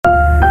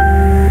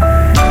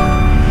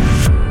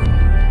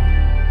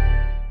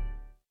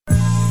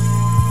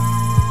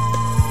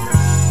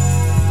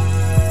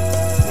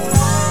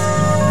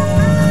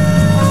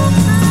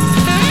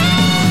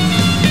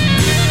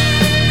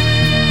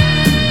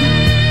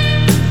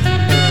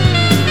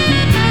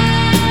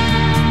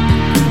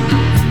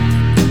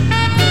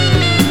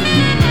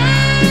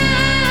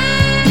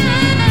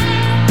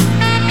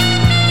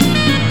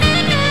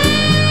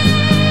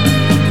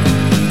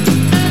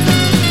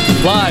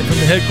Live from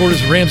the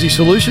headquarters of Ramsey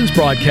Solutions,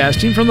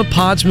 broadcasting from the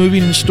Pods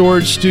Moving and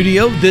Storage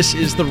Studio, this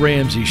is The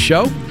Ramsey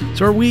Show. It's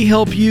where we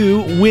help you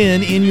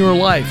win in your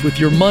life with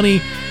your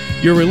money,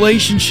 your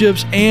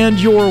relationships, and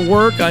your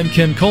work. I'm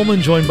Ken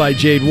Coleman, joined by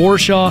Jade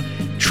Warshaw.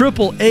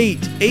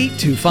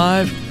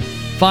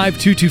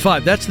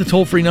 888-825-5225. That's the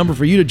toll-free number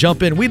for you to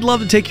jump in. We'd love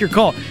to take your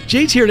call.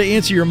 Jade's here to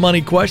answer your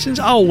money questions.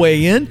 I'll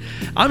weigh in.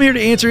 I'm here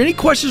to answer any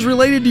questions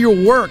related to your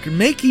work,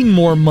 making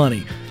more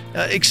money,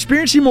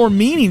 experiencing more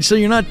meaning so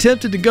you're not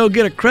tempted to go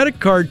get a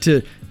credit card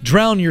to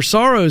drown your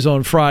sorrows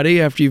on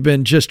Friday after you've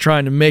been just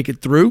trying to make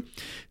it through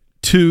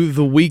to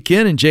the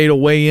weekend. And Jade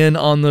will weigh in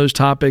on those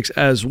topics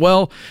as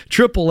well.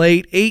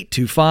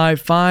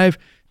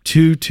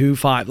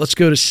 888-825-5225. Let's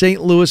go to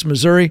St. Louis,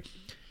 Missouri.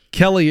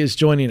 Kelly is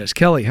joining us.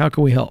 Kelly, how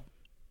can we help?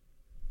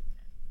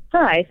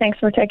 Hi, thanks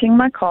for taking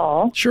my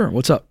call. Sure,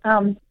 what's up?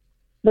 The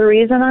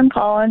reason I'm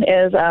calling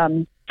is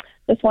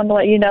just wanted to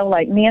let you know,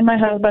 like, me and my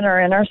husband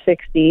are in our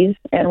 60s,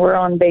 and we're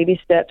on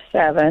baby step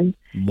 7.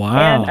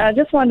 Wow. And I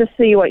just wanted to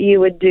see what you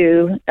would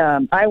do.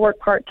 I work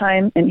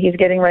part-time, and he's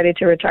getting ready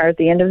to retire at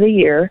the end of the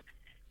year,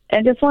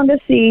 and just wanted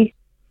to see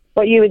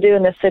what you would do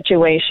in this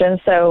situation.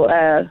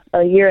 So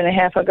a year and a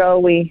half ago,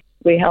 we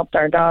helped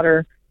our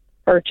daughter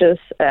purchase,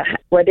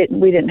 we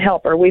didn't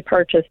help her. We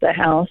purchased a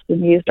house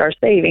and used our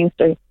savings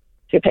to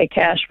pay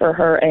cash for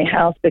her a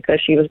house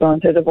because she was going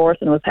through divorce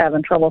and was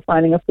having trouble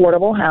finding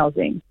affordable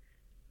housing.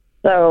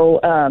 So,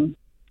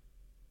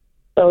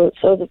 so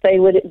that they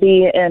would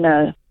be in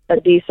a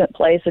decent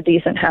place, a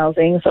decent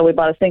housing. So we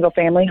bought a single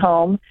family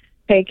home,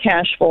 paid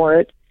cash for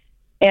it.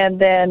 And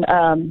then,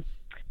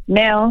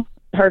 now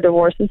her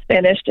divorce is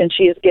finished and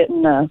she is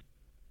getting,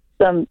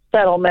 some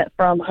settlement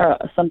from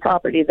some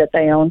property that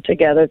they own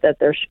together that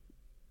they're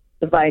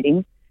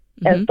dividing.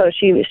 Mm-hmm. And so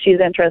she's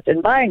interested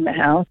in buying the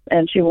house,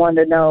 and she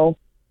wanted to know,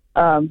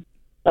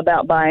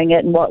 about buying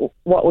it and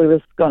what we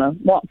was going to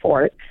want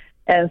for it.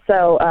 And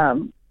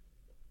so,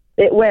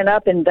 it went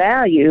up in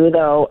value,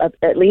 though,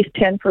 at least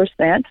 10%.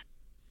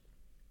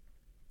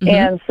 Mm-hmm.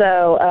 And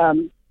so,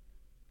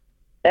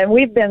 and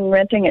we've been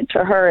renting it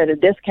to her at a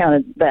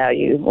discounted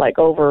value, like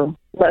over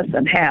less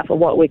than half of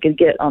what we could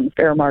get on the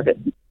fair market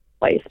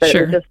place. But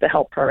Sure. it was just to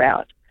help her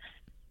out.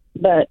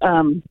 But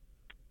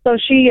so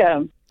she.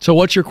 So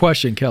what's your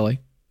question, Kelly?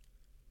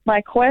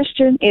 My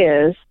question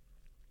is,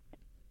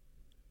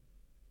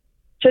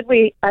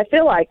 I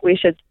feel like we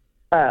should.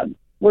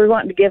 We're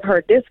wanting to give her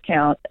a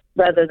discount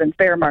rather than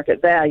fair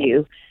market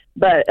value,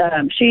 but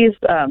she's.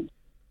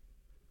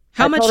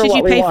 How much did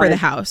you pay for the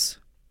house?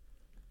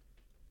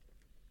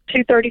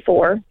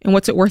 $234. And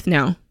what's it worth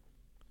now?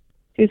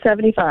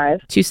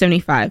 $275.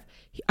 $275.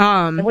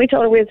 And we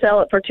told her we'd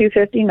sell it for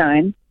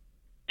 $259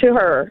 to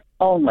her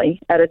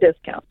only at a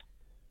discount.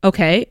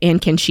 Okay,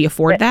 and can she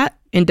afford that?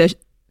 And does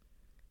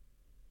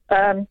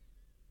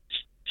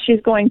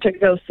she's going to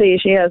go see.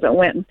 She hasn't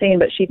went and seen,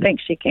 but she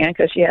thinks she can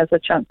because she has a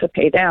chunk to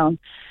pay down.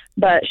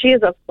 But she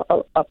is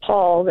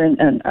appalled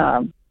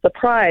and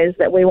surprised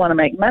that we want to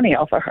make money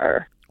off of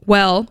her.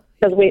 Well,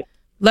 because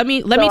let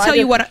me tell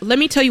you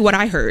what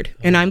I heard,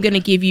 and I'm going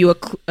to give you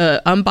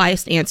a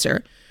unbiased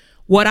answer.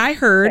 What I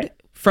heard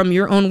from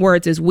your own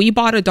words is we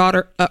bought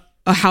a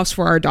house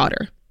for our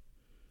daughter.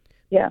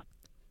 Yeah.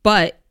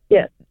 But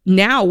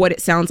now what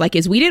it sounds like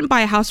is we didn't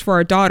buy a house for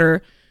our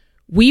daughter.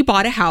 We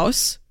bought a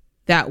house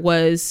that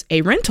was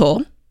a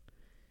rental.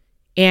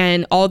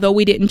 And although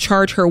we didn't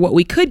charge her what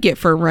we could get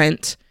for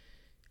rent,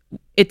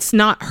 it's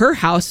not her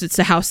house. It's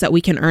a house that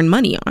we can earn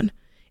money on.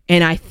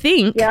 And I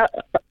think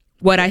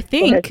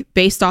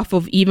based off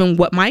of even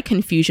what my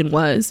confusion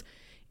was,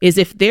 is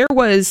if there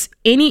was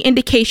any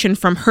indication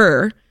from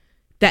her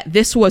that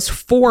this was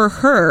for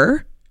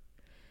her,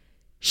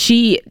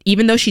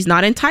 even though she's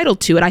not entitled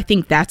to it, I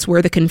think that's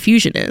where the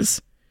confusion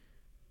is.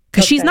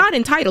 Because she's not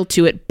entitled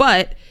to it.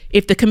 But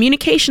if the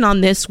communication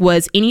on this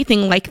was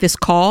anything like this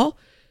call,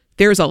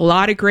 there's a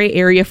lot of gray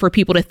area for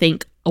people to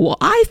think, oh, well,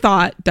 I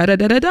thought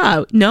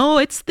da-da-da-da-da. No,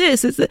 it's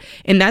this.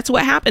 And that's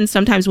what happens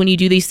sometimes when you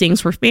do these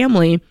things for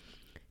family.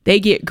 They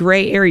get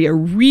gray area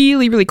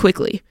really, really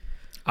quickly.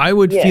 I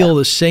would feel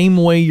the same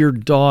way your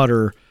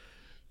daughter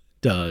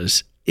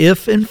does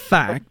if, in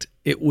fact,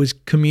 it was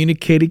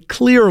communicated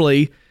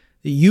clearly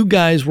that you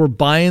guys were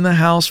buying the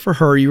house for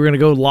her. You were going to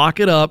go lock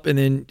it up, and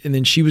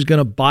then she was going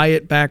to buy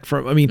it back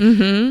from. I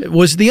mean,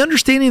 was the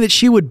understanding that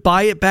she would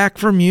buy it back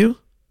from you?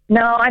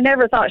 No, I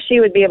never thought she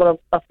would be able to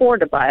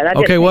afford to buy it.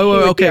 Okay.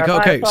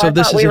 So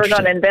this is we were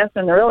going to invest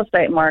in the real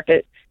estate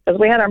market because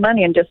we had our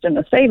money in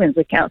the savings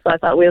account. So I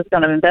thought we was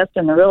going to invest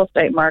in the real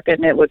estate market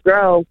and it would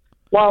grow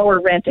while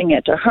we're renting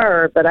it to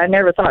her. But I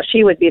never thought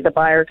she would be the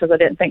buyer because I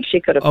didn't think she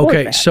could afford that.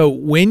 Okay. So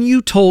when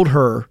you told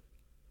her,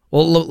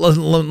 well,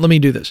 let me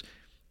do this.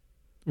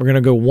 We're going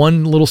to go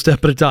one little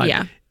step at a time.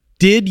 Yeah.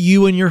 Did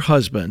you and your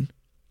husband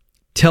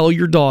tell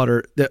your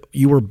daughter that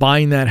you were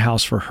buying that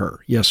house for her?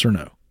 Yes or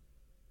no?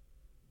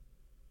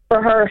 For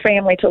her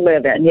family to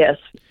live in, yes.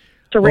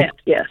 To rent,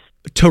 yes.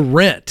 To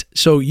rent.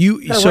 So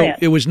rent.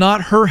 It was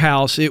not her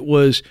house. It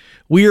was,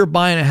 we are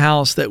buying a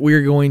house that we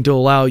are going to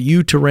allow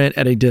you to rent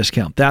at a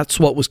discount. That's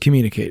what was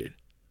communicated.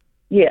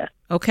 Yes.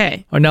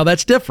 Okay. Oh, now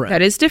that's different.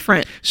 That is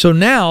different. So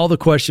now the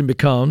question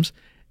becomes,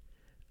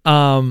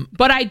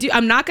 but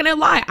I'm not going to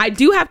lie. I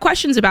do have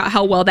questions about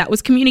how well that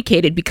was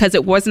communicated, because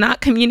it was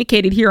not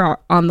communicated here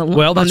on the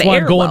well, that's why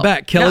I'm going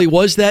back. Kelly,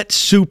 was that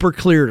super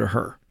clear to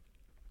her?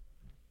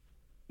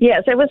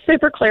 Yes, it was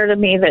super clear to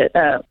me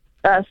that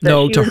she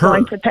was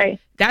going to pay.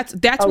 That's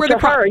where the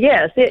her.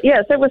 Yes,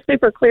 it was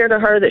super clear to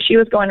her that she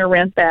was going to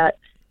rent that,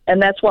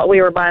 and that's what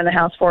we were buying the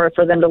house for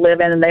them to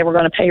live in, and they were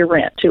going to pay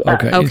rent to us.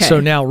 Okay. And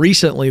so now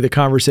recently the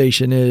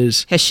conversation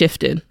has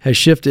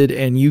shifted,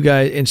 and you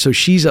guys, and so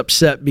she's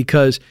upset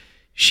because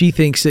she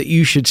thinks that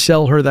you should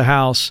sell her the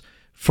house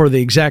for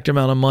the exact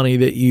amount of money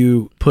that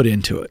you put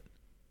into it.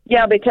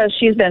 Yeah, because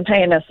she's been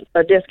paying us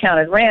a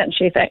discounted rent,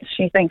 and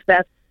she thinks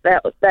that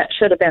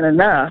should have been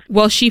enough.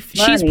 Well,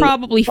 she's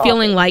probably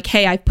feeling like,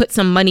 hey, I've put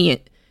some money in.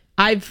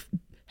 I've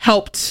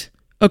helped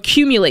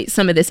accumulate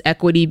some of this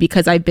equity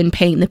because I've been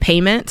paying the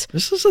payment.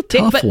 This is a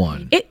tough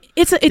one.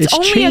 It's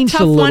only a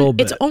tough one.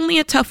 It's only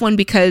a tough one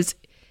because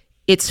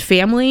it's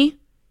family,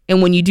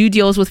 and when you do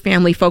deals with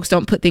family, folks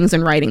don't put things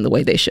in writing the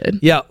way they should.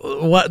 Yeah.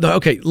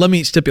 Okay. Let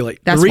me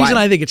stipulate. The reason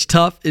I think it's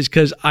tough is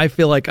because I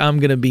feel like I'm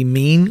going to be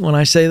mean when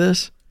I say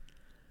this.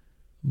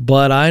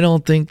 But I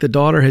don't think the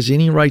daughter has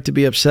any right to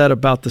be upset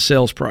about the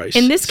sales price.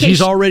 In this case,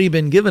 she's already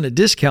been given a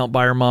discount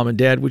by her mom and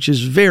dad, which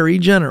is very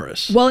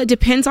generous. Well, it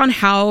depends on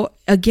how,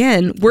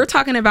 again, we're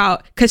talking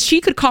about, because she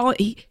could call,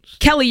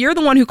 Kelly, you're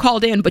the one who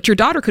called in, but your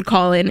daughter could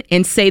call in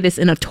and say this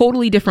in a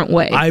totally different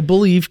way. I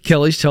believe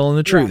Kelly's telling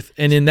the truth.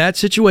 Yeah. And in that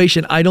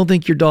situation, I don't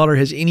think your daughter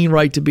has any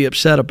right to be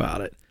upset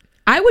about it.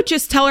 I would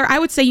just tell her, I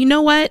would say, you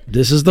know what?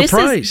 This is the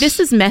price. This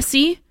is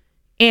messy,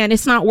 and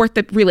it's not worth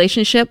the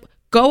relationship.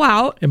 Go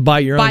out and buy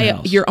your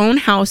own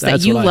house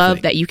that you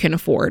love, that you can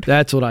afford.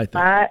 That's what I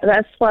think.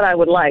 That's what I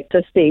would like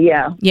to see.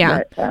 Yeah.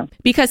 Yeah. But,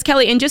 because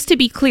Kelly, and just to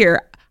be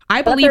clear,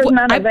 I believe there's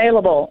none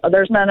available.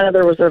 There's none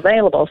other was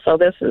available. So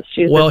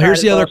she's. Well,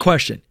 here's the other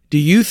question: do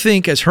you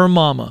think, as her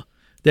mama,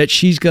 that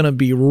she's going to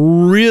be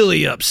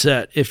really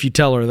upset if you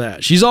tell her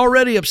that? She's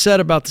already upset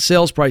about the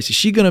sales price. Is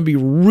she going to be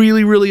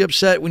really, really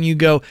upset when you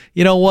go,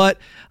 you know what?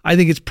 I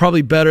think it's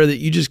probably better that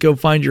you just go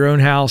find your own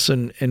house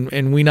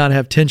and we not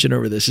have tension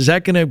over this. Is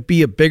that going to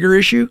be a bigger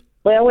issue?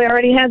 Well, we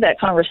already had that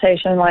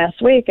conversation last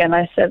week, and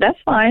I said, that's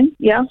fine.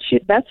 Yeah,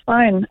 that's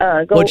fine.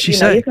 What'd she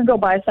say? You can go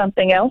buy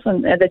something else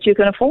and that you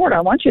can afford.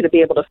 I want you to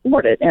be able to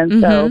afford it. And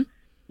so,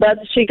 but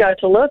she got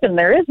to look, and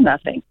there is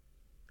nothing.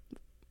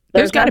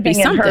 There's got to be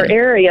something in her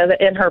area,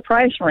 in her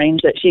price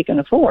range, that she can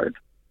afford.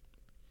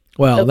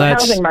 Well, the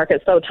housing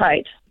market's so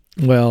tight.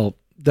 Well,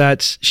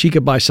 she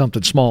could buy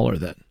something smaller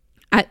then.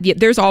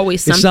 There's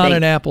always something. It's not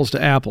an apples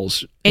to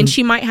apples. And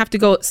she might have to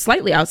go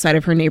slightly outside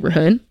of her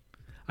neighborhood.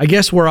 I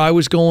guess where I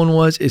was going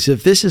is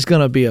if this is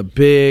going to be a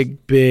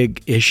big,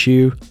 big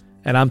issue,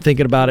 and I'm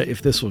thinking about it,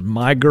 if this was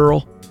my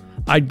girl,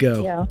 I'd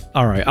go,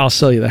 all right, I'll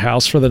sell you the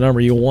house for the number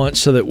you want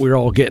so that we're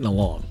all getting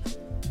along.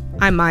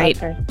 I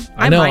might. Okay.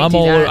 I know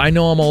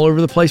I'm all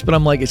over the place, but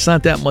I'm like, it's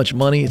not that much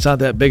money. It's not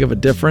that big of a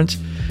difference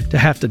to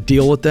have to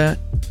deal with that.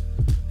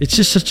 It's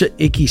just such an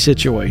icky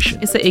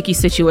situation. It's an icky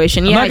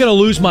situation. I'm not going to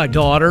lose my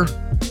daughter.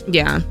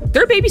 Yeah.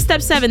 They're baby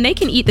step 7. They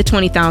can eat the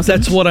 $20,000.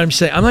 That's what I'm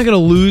saying. I'm not going to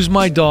lose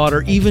my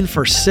daughter even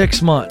for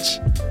 6 months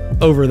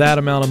over that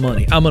amount of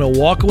money. I'm going to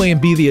walk away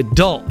and be the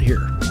adult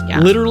here.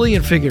 Yeah. Literally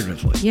and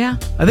figuratively. Yeah.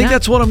 I think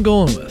that's what I'm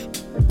going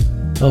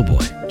with. Oh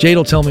boy. Jade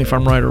will tell me if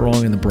I'm right or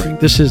wrong in the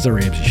break. This is The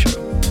Ramsey Show.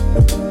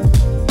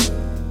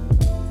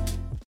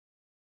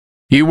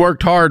 You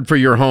worked hard for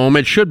your home.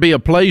 It should be a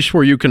place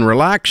where you can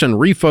relax and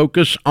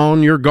refocus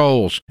on your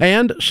goals.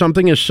 And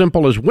something as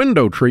simple as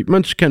window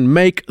treatments can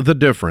make the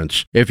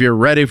difference. If you're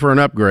ready for an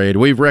upgrade,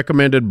 we've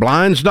recommended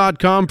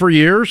Blinds.com for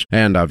years,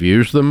 and I've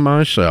used them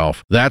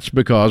myself. That's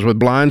because with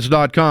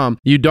Blinds.com,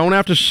 you don't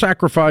have to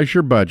sacrifice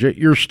your budget,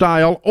 your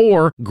style,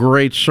 or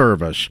great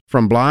service.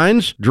 From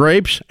blinds,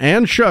 drapes,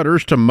 and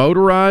shutters to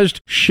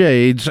motorized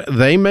shades,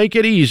 they make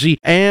it easy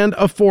and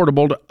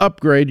affordable to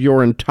upgrade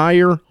your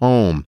entire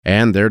home.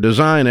 And their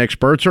design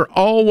experts are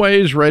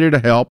always ready to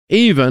help,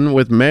 even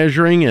with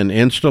measuring and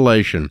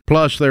installation.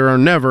 Plus, there are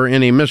never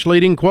any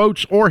misleading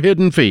quotes or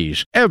hidden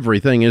fees.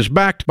 Everything is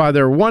backed by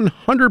their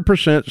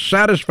 100%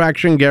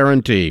 satisfaction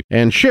guarantee,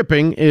 and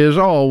shipping is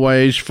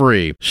always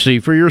free. See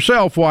for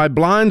yourself why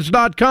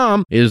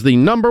Blinds.com is the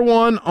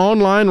 #1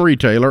 online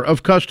retailer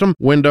of custom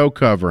window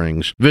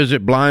coverings.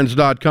 Visit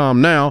Blinds.com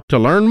now to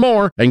learn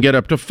more and get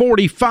up to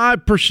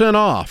 45%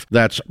 off.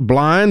 That's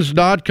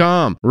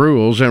Blinds.com.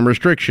 Rules and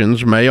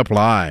restrictions may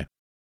apply.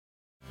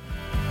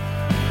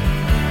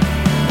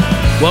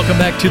 Welcome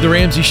back to The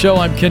Ramsey Show.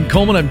 I'm Ken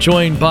Coleman. I'm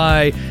joined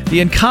by the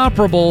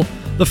incomparable,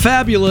 the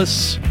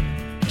fabulous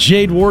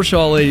Jade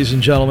Warshaw, ladies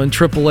and gentlemen.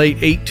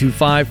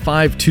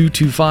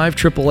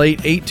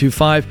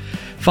 888-825-5225.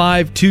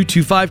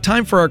 888-825-5225.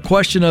 Time for our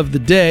question of the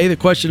day. The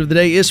question of the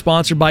day is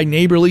sponsored by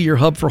Neighborly, your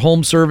hub for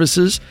home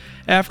services.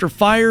 After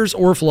fires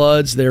or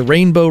floods, their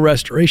Rainbow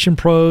Restoration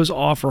Pros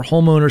offer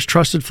homeowners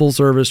trusted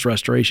full-service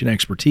restoration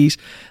expertise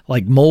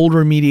like mold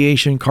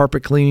remediation,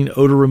 carpet cleaning,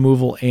 odor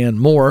removal,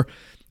 and more.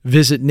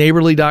 Visit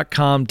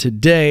neighborly.com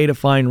today to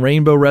find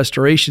Rainbow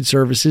Restoration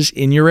Services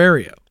in your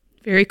area.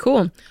 Very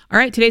cool. All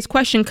right, today's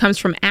question comes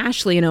from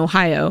Ashley in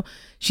Ohio.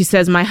 She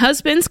says, my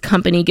husband's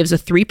company gives a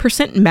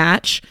 3%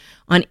 match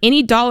on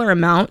any dollar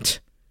amount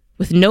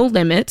with no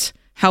limit.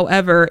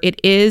 However, it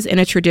is in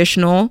a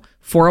traditional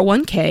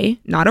 401k,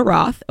 not a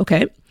Roth.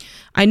 Okay.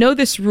 I know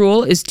this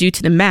rule is due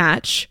to the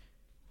match.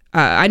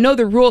 I know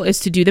the rule is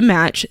to do the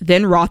match,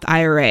 then Roth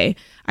IRA.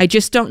 I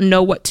just don't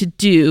know what to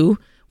do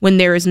when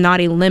there is not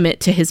a limit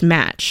to his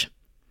match.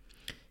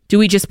 Do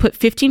we just put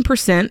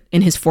 15%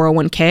 in his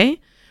 401k,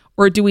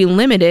 or do we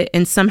limit it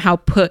and somehow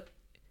put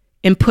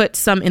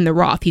some in the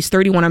Roth? He's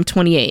 31, I'm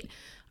 28.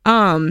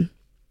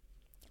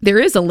 There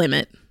is a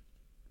limit.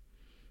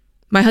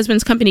 My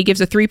husband's company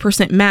gives a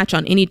 3% match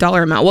on any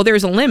dollar amount. Well,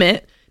 there's a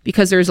limit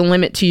because there's a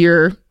limit to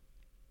your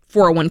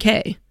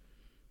 401k.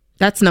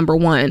 That's number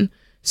one.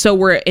 So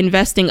we're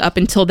investing up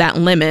until that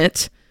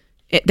limit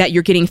that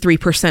you're getting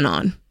 3%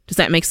 on. Does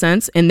that make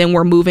sense? And then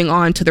we're moving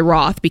on to the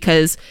Roth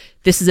because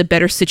this is a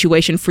better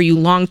situation for you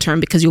long term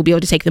because you'll be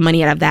able to take the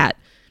money out of that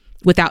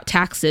without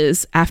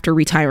taxes after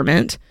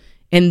retirement.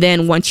 And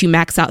then once you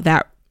max out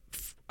that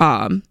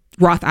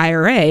Roth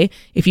IRA,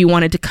 if you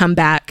wanted to come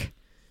back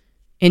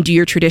and do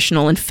your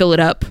traditional and fill it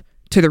up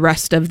to the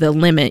rest of the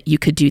limit, you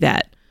could do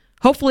that.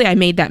 Hopefully I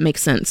made that make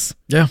sense.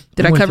 Yeah.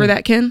 Did I cover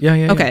that, Ken?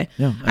 Yeah. Okay.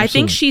 Yeah, I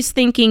think she's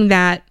thinking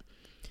that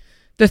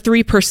the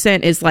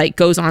 3% is like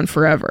goes on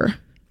forever.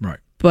 Right.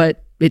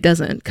 But it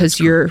doesn't because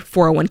your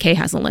 401k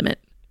has a limit.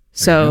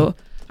 So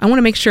I want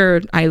to make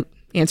sure I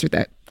answered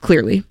that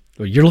clearly.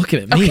 Well, you're looking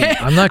at me. Okay.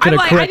 I'm not going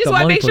to correct I just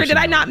want to make sure, did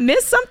I not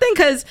miss something?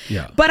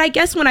 But I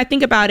guess when I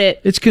think about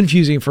it, it's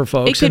confusing for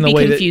folks. It could be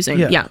confusing.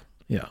 Yeah.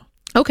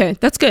 Okay,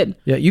 that's good.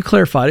 Yeah, you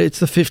clarified it.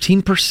 It's the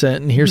 15%,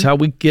 and here's how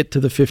we get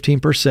to the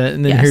 15%,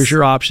 and then here's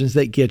your options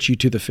that get you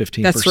to the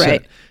 15%. That's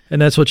right.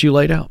 And that's what you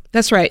laid out.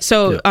 That's right.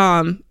 So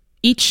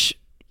each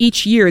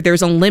year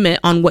there's a limit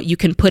on what you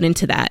can put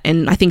into that.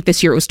 And I think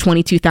this year it was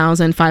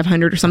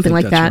 $22,500 or something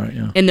like that. Right,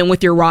 yeah. And then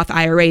with your Roth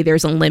IRA,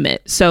 there's a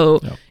limit. So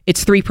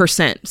it's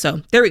 3%. So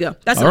there we go.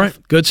 That's all right.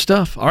 Good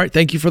stuff. All right.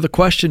 Thank you for the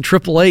question.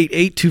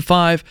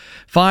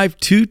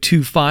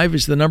 888-825-5225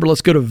 is the number.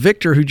 Let's go to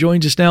Victor, who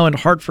joins us now in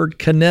Hartford,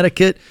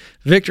 Connecticut.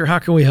 Victor, how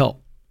can we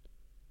help?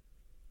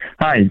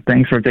 Hi.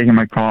 Thanks for taking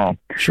my call.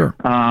 Sure.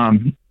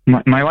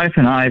 My wife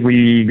and I,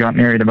 we got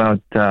married about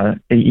 8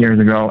 years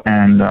ago,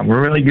 and we're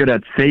really good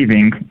at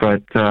saving,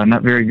 but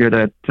not very good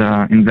at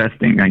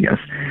investing, I guess.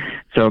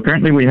 So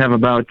currently we have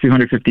about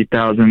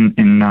 $250,000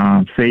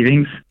 in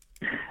savings,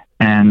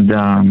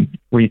 and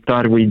we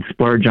thought we'd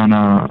splurge on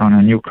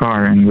a new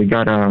car, and we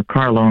got a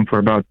car loan for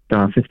about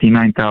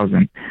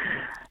 $59,000,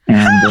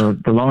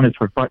 and the loan is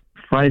for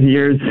 5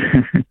 years,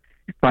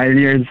 5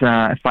 years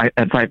at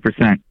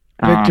 5%.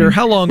 Victor,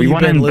 how long have you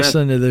been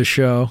listening to this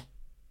show?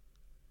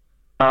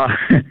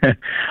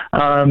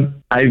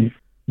 I've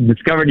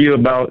discovered you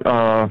about,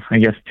 I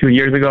guess, 2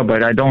 years ago,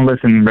 but I don't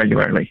listen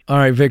regularly. All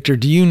right, Victor,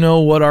 do you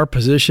know what our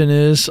position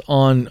is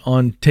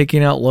on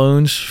taking out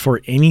loans for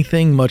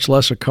anything, much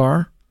less a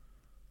car?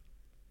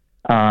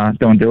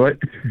 Don't do it.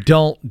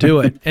 Don't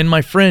do it. And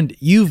my friend,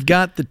 you've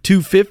got the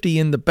 $250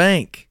 in the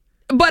bank.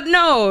 But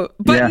no,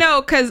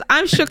 because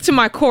I'm shook to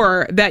my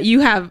core that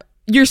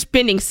you're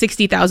spending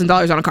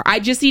 $60,000 on a car. I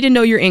just need to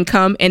know your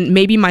income, and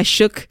maybe my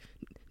shooked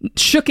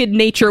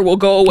nature will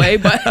go away,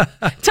 but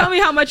tell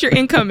me how much your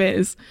income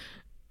is.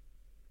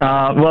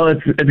 Well,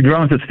 it's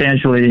grown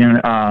substantially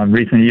in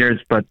recent years,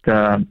 but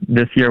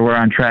this year we're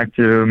on track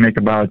to make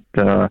about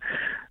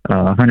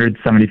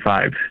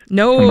 175.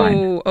 No,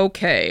 combined.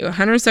 Okay,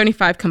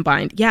 175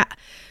 combined. Yeah,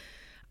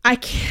 I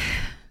can't.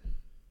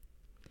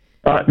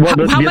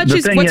 How much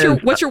is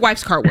what's your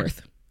wife's car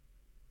worth?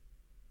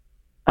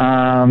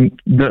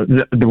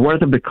 The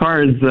worth of the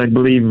car is, I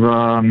believe.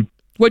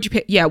 What'd you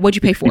pay? Yeah, what'd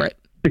you pay for it?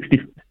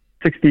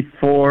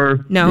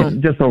 64. No,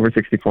 just over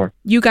 64.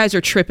 You guys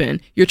are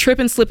tripping. You're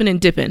tripping, slipping, and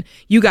dipping.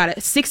 You got it.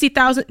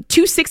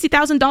 Two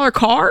 $60,000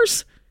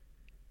 cars?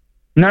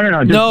 No.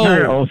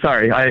 Oh,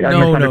 sorry. I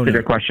misunderstood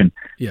your question.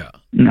 Yeah.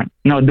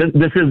 No.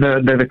 This is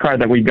the car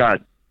that we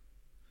got.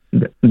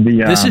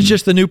 This is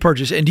just the new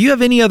purchase. And do you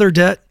have any other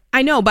debt?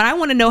 I know, but I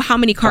want to know how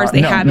many cars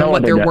they have and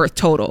what they're worth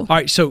total. All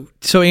right, so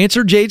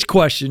answer Jade's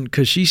question,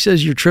 because she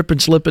says you're tripping,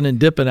 slipping, and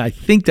dipping. I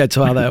think that's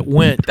how that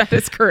went. That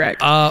is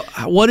correct.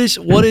 What is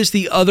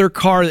the other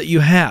car that you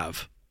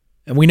have?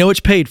 And we know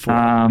it's paid for.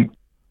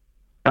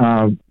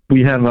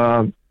 We have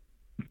a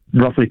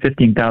roughly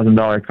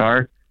 $15,000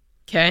 car.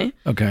 Okay.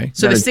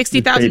 So the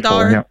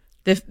 $60,000,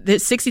 the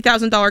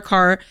 $60,000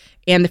 car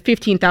and the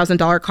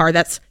 $15,000 car,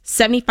 that's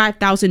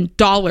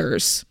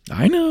 $75,000.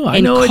 I know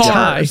it's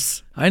high.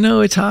 I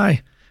know it's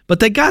high. But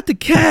they got the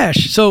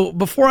cash. So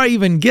before I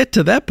even get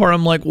to that part,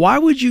 I'm like, why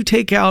would you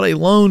take out a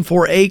loan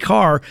for a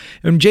car?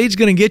 And Jade's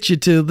going to get you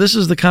to, this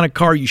is the kind of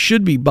car you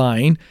should be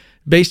buying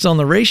based on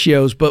the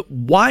ratios. But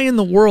why in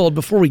the world,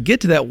 before we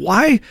get to that,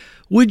 why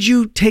would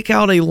you take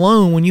out a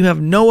loan when you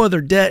have no other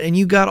debt and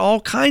you got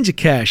all kinds of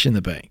cash in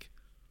the bank?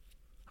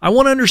 I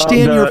want to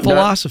understand your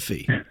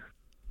philosophy.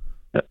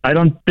 I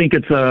don't think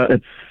I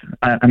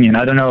mean,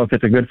 I don't know if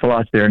it's a good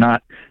philosophy or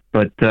not,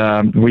 but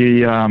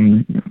we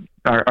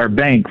our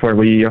bank where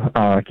we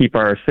keep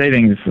our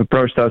savings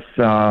approached us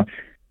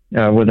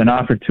with an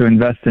offer to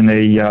invest in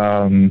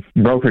a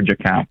brokerage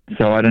account.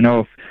 So I don't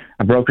know if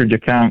a brokerage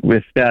account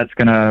with that's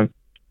going to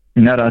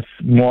net us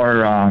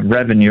more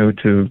revenue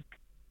to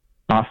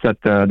offset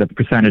the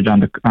percentage on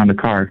the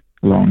car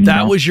loan.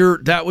 That was your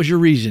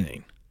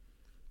reasoning.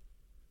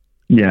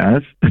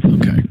 Yes.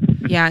 Okay.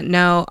 Yeah,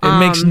 no. It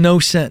makes no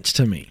sense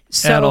to me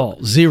at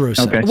all. Zero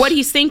sense. Okay. What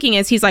he's thinking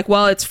is he's like,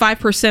 well, it's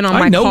 5% on my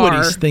car. I know what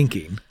he's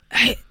thinking.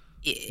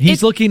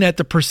 He's looking at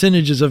the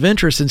percentages of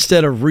interest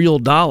instead of real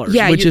dollars,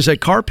 which is a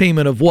car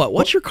payment of what?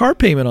 What's your car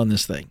payment on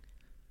this thing?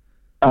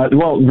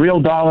 Well, real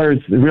dollars,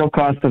 the real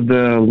cost of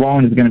the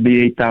loan is going to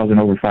be $8,000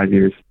 over 5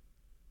 years.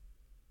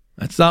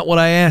 That's not what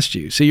I asked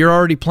you. So you're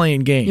already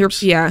playing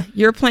games.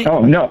 You're playing.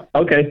 Oh, no.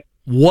 Okay.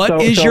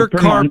 What is your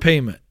car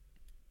payment?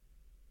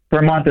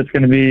 Per month, it's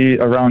going to be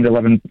around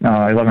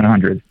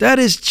 $1,100. That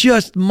is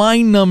just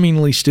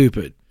mind-numbingly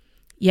stupid.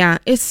 Yeah,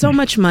 it's so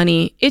much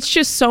money. It's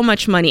just so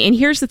much money. And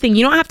here's the thing: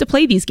 you don't have to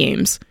play these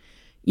games.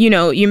 You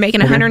know, you're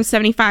making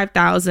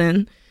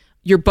 $175,000.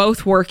 You're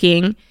both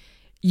working.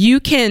 You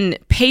can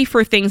pay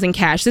for things in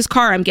cash. This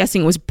car, I'm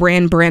guessing, was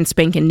brand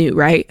spanking new,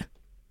 right?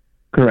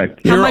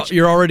 Correct.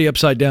 You're already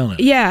upside down.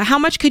 Yeah. How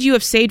much could you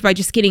have saved by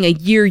just getting a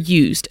year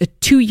used,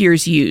 2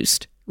 years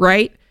used,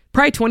 right?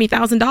 Probably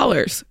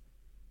 $20,000.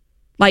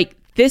 Like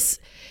this,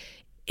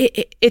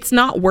 it's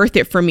not worth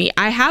it for me.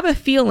 I have a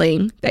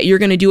feeling that you're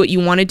going to do what you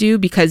want to do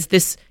because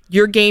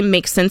your game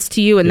makes sense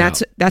to you, and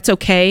that's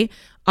okay.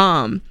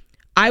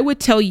 I would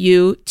tell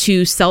you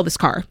to sell this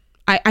car.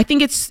 I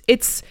think it's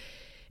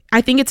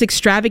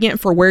extravagant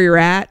for where you're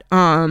at.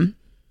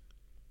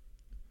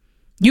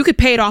 You could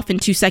pay it off in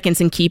 2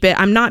 seconds and keep it.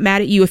 I'm not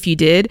mad at you if you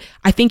did.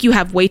 I think you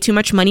have way too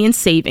much money in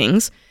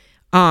savings.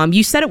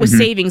 You said it was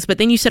savings, but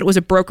then you said it was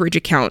a brokerage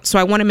account. So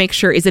I want to make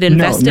sure, is it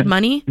invested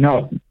money?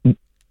 No,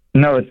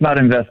 it's not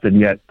invested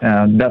yet.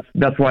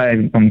 That's why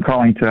I'm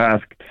calling to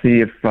ask to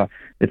see if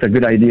it's a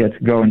good idea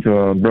to go into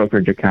a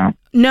brokerage account.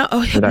 No,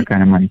 for that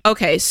kind of money.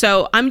 Okay,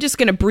 so I'm just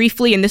going to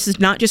briefly, and this is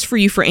not just for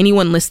you, for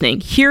anyone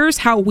listening. Here's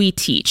how we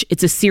teach.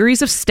 It's a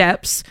series of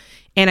steps,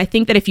 and I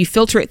think that if you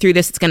filter it through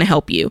this, it's going to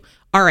help you.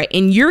 All right,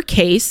 in your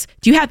case,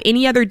 do you have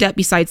any other debt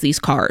besides these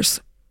cars?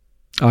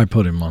 I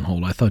put him on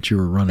hold. I thought you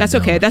were running. That's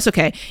okay. That's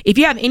okay. If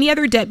you have any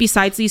other debt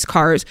besides these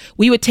cars,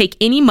 we would take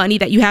any money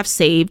that you have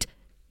saved,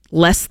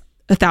 less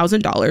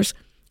 $1,000,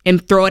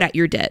 and throw it at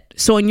your debt.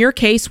 So in your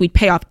case, we'd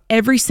pay off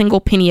every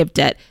single penny of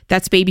debt.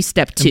 That's baby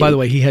step 2. And by the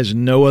way, he has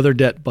no other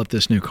debt but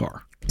this new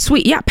car.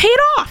 Sweet. Yeah, pay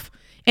it off.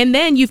 And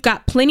then you've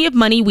got plenty of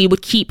money. We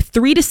would keep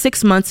 3 to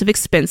 6 months of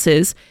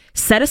expenses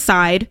set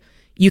aside.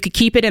 You could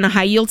keep it in a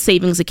high yield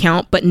savings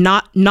account, but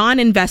not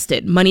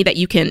non-invested money that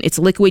it's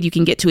liquid. You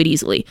can get to it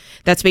easily.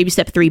 That's baby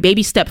step 3.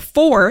 Baby step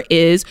 4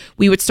 is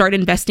we would start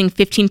investing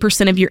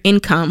 15% of your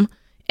income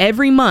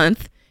every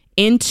month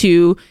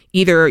into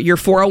either your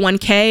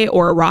 401k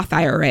or a Roth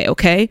IRA.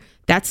 Okay.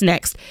 That's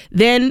next.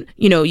 Then,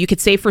 you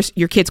could save for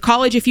your kids'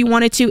 college if you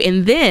wanted to.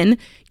 And then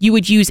you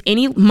would use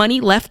any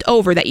money left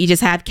over that you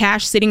just have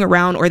cash sitting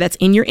around or that's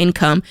in your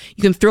income.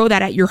 You can throw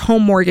that at your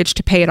home mortgage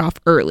to pay it off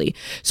early.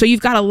 So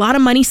you've got a lot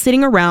of money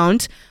sitting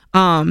around.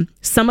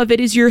 Some of it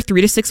is your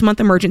 3 to 6 month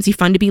emergency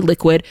fund to be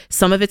liquid.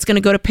 Some of it's going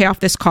to go to pay off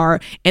this car.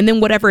 And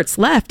then whatever it's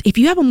left, if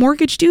you have a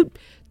mortgage, dude,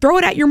 throw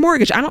it at your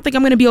mortgage. I don't think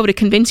I'm going to be able to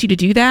convince you to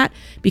do that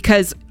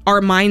because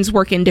our minds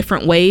work in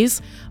different ways.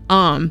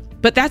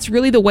 But that's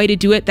really the way to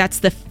do it. That's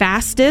the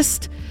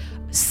fastest,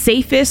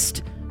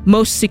 safest,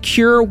 most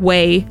secure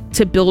way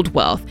to build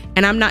wealth.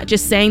 And I'm not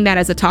just saying that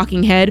as a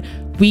talking head.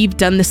 We've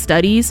done the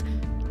studies.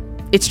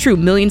 It's true.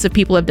 Millions of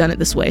people have done it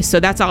this way. So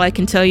that's all I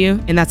can tell you.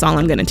 And that's all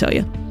I'm going to tell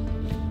you.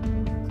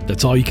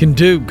 That's all you can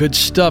do. Good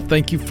stuff.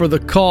 Thank you for the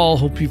call.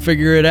 Hope you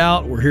figure it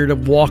out. We're here to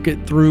walk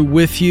it through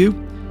with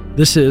you.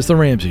 This is The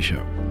Ramsey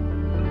Show.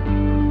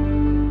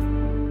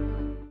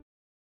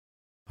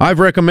 I've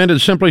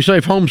recommended Simply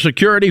Safe Home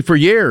Security for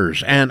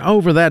years, and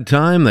over that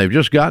time, they've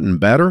just gotten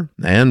better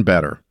and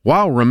better,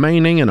 while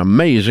remaining an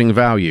amazing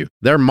value.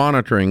 Their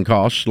monitoring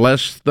costs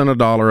less than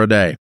 $1 a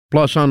day.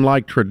 Plus,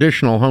 unlike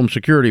traditional home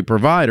security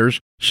providers,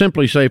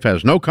 Simply Safe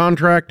has no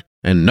contract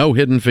and no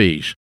hidden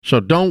fees. So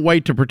don't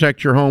wait to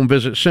protect your home.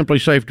 Visit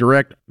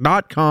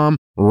simplysafedirect.com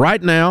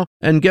right now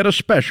and get a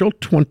special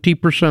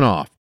 20%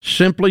 off.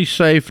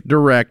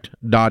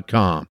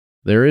 simplysafedirect.com.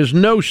 There is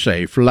no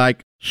safe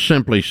like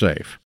Simply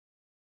Safe.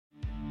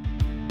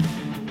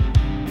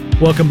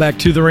 Welcome back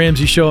to The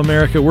Ramsey Show,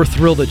 America. We're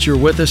thrilled that you're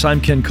with us. I'm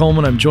Ken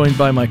Coleman. I'm joined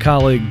by my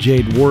colleague,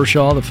 Jade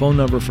Warshaw. The phone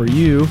number for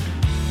you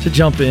to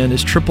jump in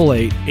is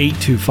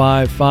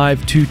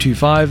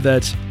 888-825-5225.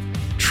 That's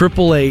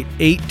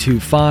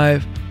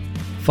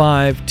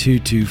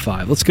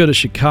 888-825-5225. Let's go to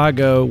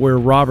Chicago, where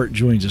Robert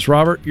joins us.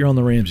 Robert, you're on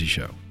The Ramsey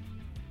Show.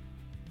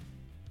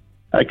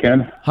 Hi,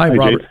 Ken. Hi,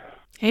 Robert. Jade.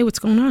 Hey, what's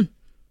going on?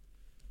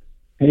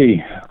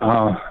 Hey,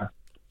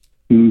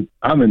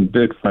 I'm in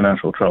big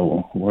financial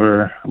trouble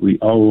where we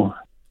owe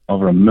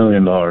over $1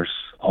 million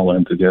all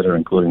in together,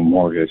 including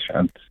mortgage.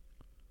 And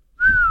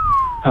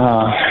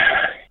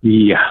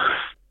yeah.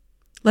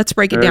 Let's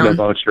break it Heard down.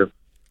 about your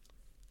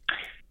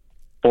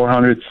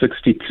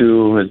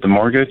 $462 is the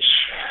mortgage,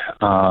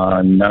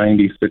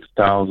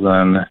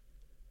 $96,000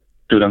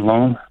 student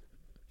loan,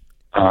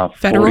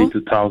 Federal?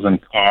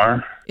 $42,000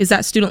 car. Is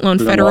that student loan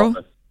Student federal?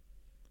 loan.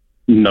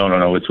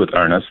 No. It's with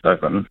Earnest.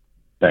 I've been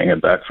paying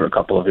it back for a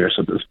couple of years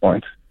at this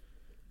point.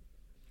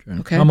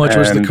 Okay. How much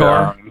was the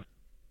car?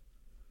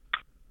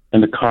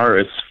 And the car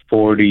is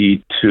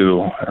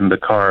 42, and the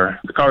car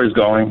is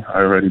going. I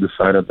already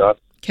decided that.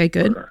 Okay,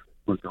 good.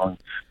 We're going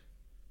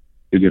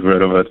to get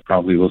rid of it.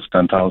 Probably was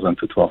 $10,000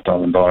 to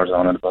 $12,000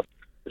 on it, but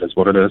it is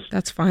what it is.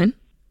 That's fine.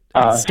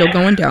 It's still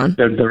going down.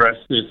 The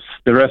rest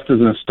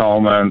is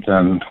installment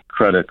and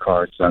credit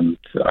cards, and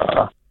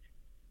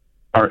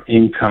our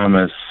income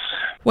is.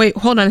 Wait,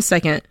 hold on a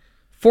second.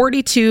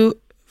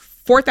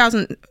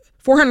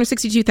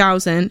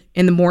 462,000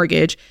 in the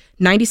mortgage,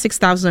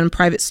 96,000 in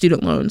private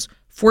student loans,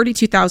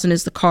 42,000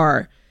 is the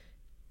car.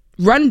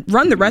 Run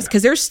the rest,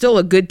 because there's still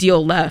a good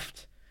deal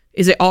left.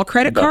 Is it all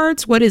credit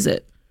cards? What is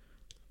it?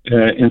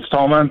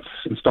 Installment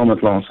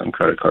loans and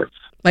credit cards.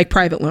 Like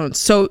private loans.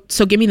 So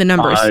give me the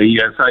numbers.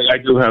 Yes, I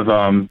do have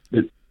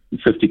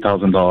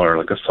 $50,000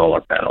 like a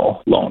solar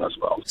panel loan as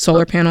well.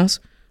 Solar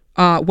panels.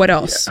 What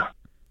else? Yeah.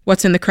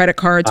 What's in the credit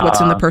cards? What's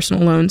in the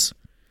personal loans?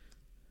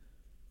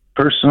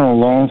 Personal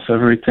loans,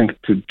 everything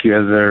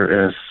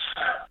together is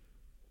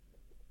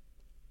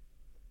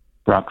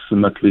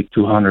approximately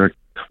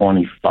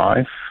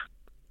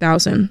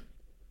 $225,000.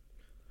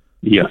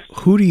 Yes.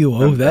 Who do you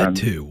owe that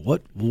to?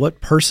 What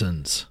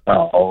persons?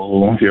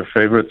 Your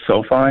favorite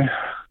SoFi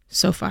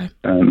SoFi.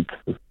 and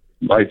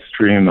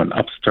Lightstream and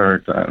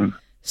Upstart and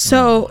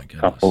So, my a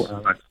couple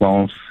of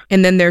loans.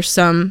 and then there's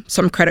some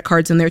credit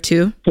cards in there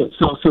too.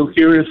 So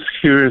here's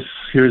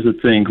the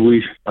thing.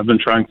 I've been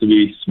trying to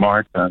be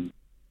smart and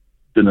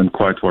didn't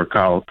quite work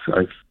out.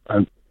 I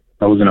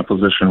was in a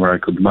position where I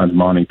could lend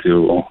money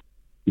to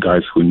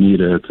guys who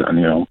need it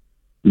and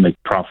make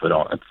profit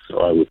on it. So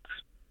I would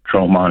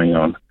throw money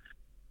on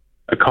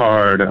a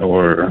card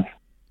or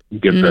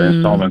get the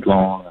installment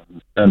loan,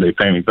 and they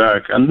pay me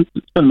back. And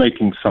it's been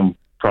making some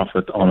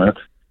profit on it.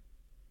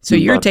 So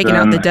you're But taking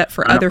out the then debt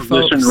for I'm in a other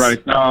position folks.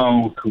 right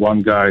now,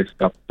 one guy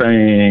stopped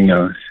paying,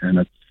 and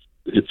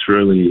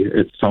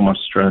it's so much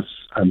stress.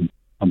 I'm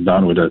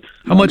done with it.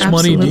 How much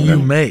money do Absolutely. you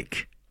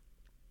make?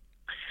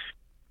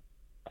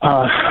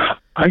 I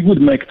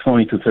would make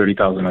 $20,000 to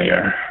 $30,000 a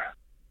year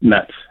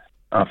net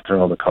after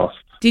all the costs.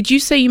 Did you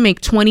say you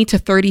make $20,000 to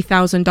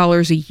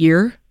 $30,000 a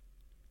year?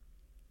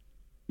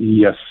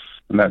 Yes,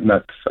 net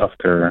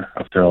after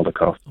all the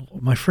costs.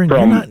 My friend,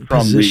 you're not in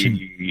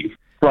position.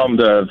 From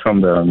the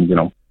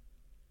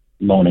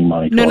loaning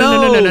money. No.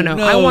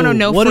 I want to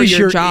know what for is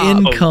your your job.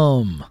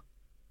 income?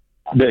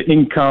 The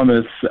income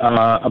is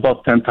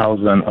about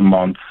 $10,000 a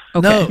month.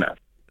 Okay. net.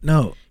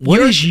 No.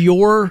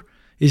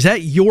 Is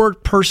that your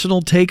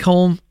personal take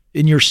home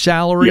in your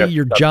salary? Yes,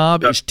 your that's-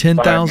 job that's is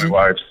 $10,000? My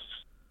wife's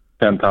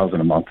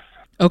 $10,000 a month.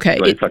 Okay.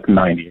 So it's like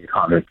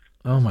 $9,800.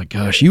 Oh my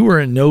gosh, you were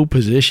in no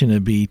position to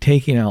be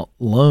taking out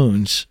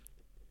loans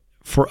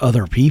for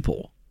other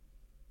people.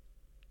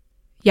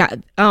 Yeah.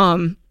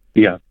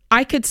 Yeah.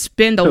 I could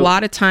spend a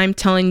lot of time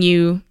telling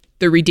you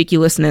the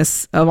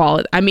ridiculousness of all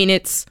of it. I mean,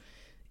 it's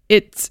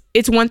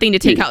one thing to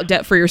take out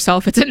debt for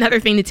yourself. It's another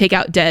thing to take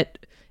out debt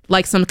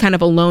like some kind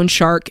of a loan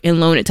shark and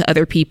loan it to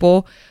other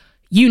people.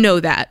 You know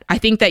that. I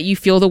think that you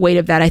feel the weight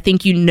of that. I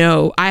think you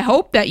know. I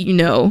hope that you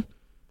know.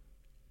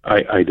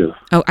 I do.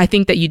 Oh, I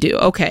think that you do.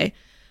 Okay.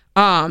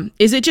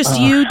 Is it just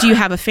you? Do you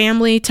have a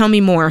family? Tell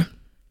me more.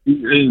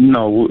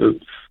 No,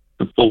 it's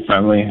the full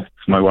family.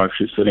 It's my wife.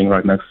 She's sitting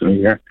right next to me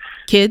here.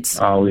 Kids?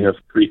 We have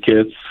 3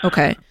 kids.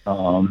 Okay.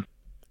 All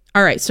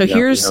right. So Yeah,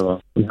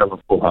 we have a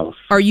full house.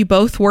 are you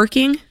both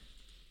working?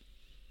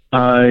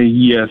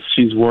 Yes,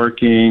 she's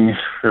working.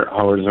 Her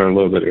hours are a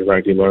little bit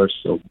irregular,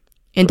 so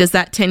And does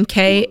that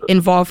 10K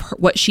involve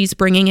what she's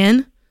bringing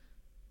in?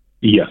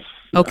 yes.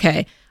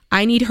 Okay.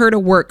 I need her to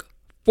work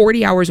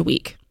 40 hours a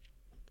week,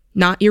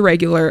 not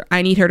irregular.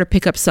 I need her to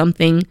pick up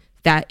something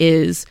that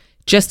is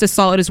just as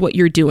solid as what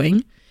you're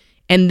doing.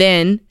 And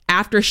then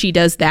after she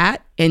does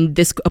that, and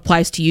this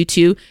applies to you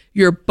too,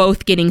 you're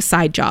both getting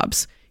side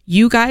jobs.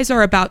 You guys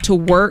are about to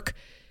work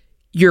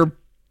your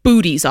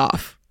booties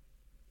off.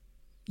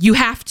 You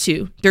have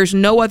to. There's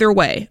no other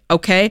way.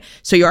 Okay.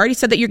 So you already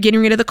said that you're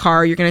getting rid of the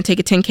car. You're going to take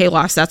a 10K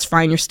loss. That's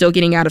fine. You're still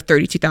getting out of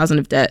 32,000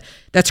 of debt.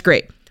 That's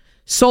great.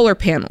 Solar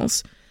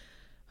panels.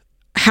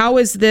 How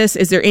is this?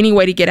 Is there any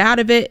way to get out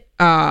of it?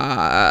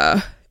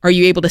 Are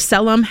you able to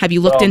sell them? Have you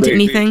looked into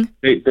anything?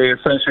 They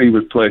essentially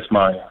replace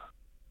my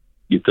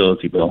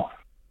utility bill.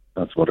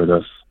 That's what it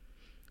is.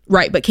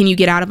 Right. But can you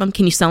get out of them?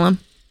 Can you sell them?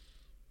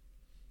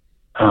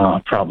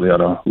 Probably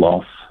at a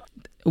loss.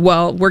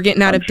 Well, we're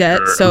getting out of debt.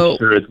 I'm So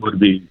sure it would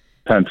be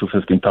 $10,000 to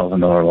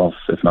 $15,000 loss,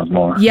 if not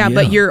more. yeah, Yeah.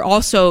 but you're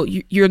also,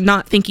 you're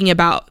not thinking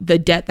about the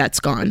debt that's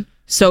gone.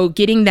 So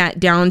getting that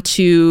down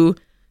to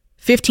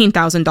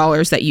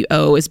 $15,000 that you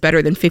owe is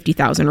better than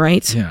 $50,000,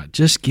 right? Yeah,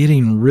 just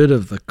getting rid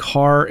of the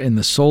car and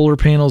the solar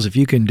panels, if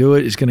you can do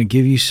it, is going to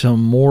give you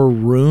some more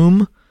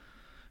room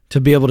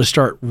to be able to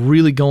start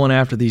really going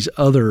after these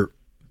other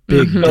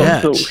big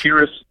debts. So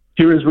here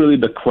is really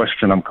the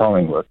question I'm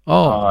calling with.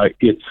 I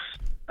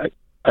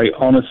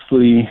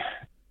honestly,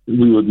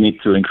 we would need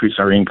to increase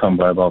our income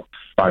by about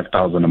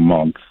 $5,000 a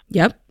month.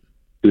 Yep.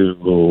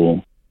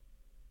 To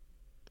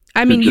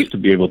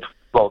be able to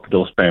bulk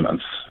those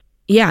payments.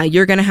 Yeah,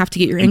 you're going to have to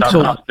get your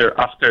income up.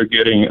 After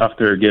getting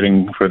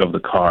rid of the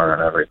car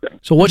and everything.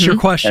 So what's your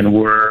question? And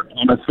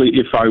honestly,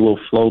 if I will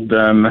float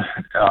them,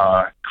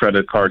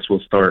 credit cards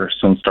will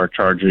soon start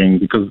charging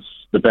because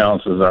the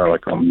balances are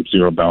like on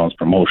zero balance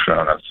promotion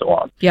and so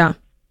on. Yeah.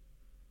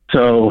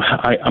 So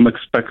I'm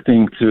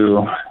expecting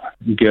to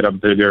get a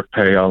bigger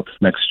payout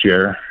next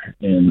year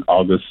in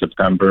August,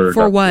 September.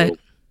 For what?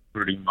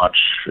 Pretty much,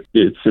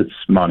 it's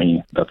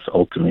money that's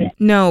owed to me.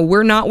 No,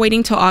 we're not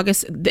waiting till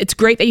August. It's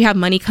great that you have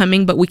money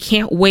coming, but we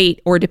can't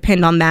wait or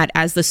depend on that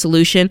as the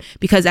solution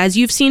because as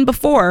you've seen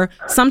before,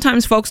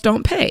 sometimes folks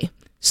don't pay.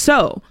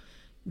 So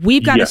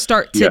we've got to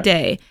start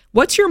today.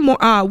 What's your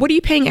what are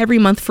you paying every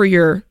month for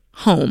your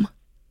home?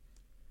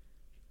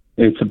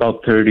 It's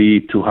about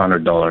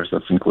 $3,200.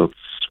 That includes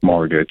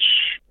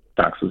mortgage,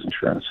 taxes,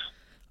 insurance.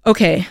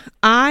 Okay,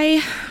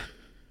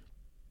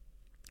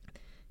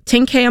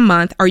 $10K a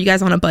month. Are you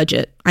guys on a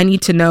budget? I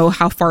need to know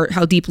how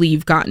deeply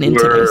you've gotten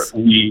into this.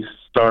 We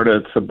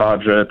started a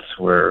budget.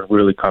 We're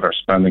really cut our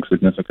spending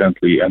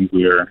significantly, and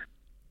we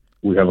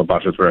have a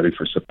budget ready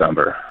for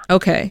September.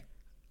 Okay,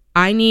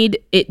 I need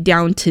it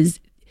down to.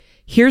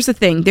 Here's the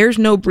thing. There's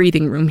no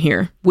breathing room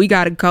here. We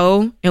got to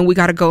go, and we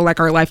got to go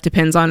like our life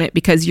depends on it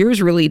because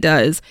yours really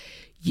does.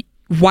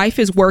 Wife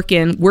is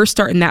working. We're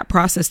starting that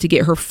process to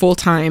get her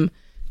full-time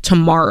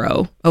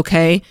tomorrow,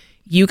 okay?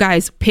 You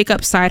guys pick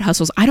up side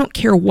hustles. I don't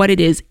care what it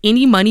is.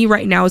 Any money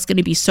right now is going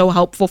to be so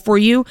helpful for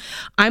you.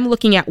 I'm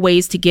looking at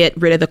ways to get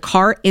rid of the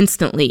car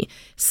instantly.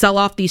 Sell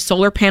off these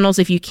solar panels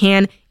if you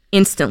can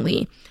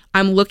instantly.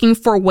 I'm looking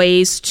for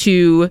ways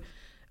to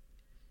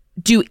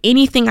do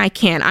anything I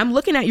can. I'm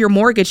looking at your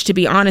mortgage, to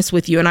be honest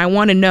with you, and I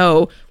want to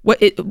know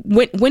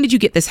when did you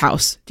get this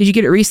house? Did you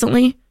get it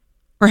recently,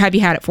 or have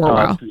you had it for a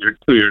while? 2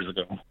 years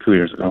ago. 2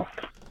 years ago.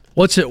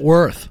 What's it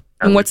worth?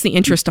 And what's the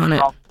interest on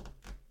it?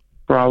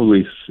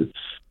 Probably it's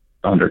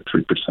under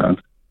 3%.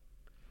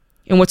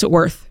 And what's it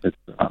worth? It's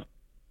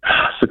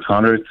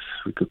 $600.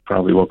 We could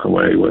probably walk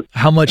away with.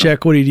 How much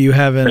equity do you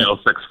have in it?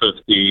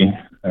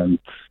 $650 and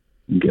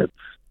get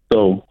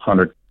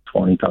 $120,000,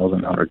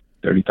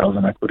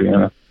 $130,000 equity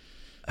in it.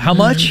 How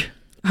much?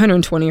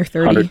 120 or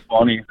 30.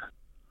 120,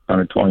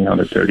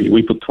 130.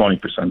 We put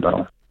 20%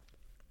 down.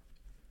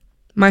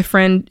 My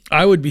friend,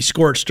 I would be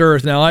scorched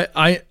earth. Now,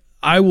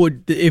 I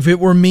would, if it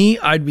were me,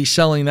 I'd be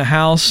selling the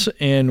house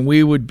and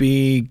we would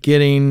be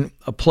getting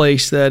a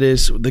place that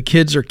is, the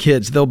kids are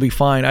kids. They'll be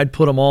fine. I'd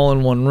put them all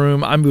in one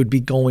room. I would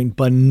be going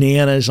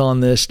bananas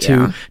on this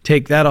to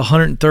take that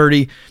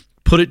 130,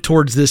 put it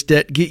towards this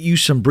debt, get you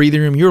some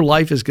breathing room. Your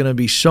life is going to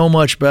be so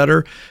much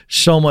better,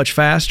 so much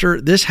faster.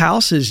 This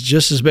house is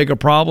just as big a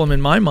problem in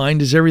my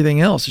mind as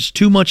everything else. It's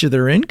too much of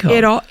their income.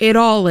 It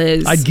all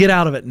is. I'd get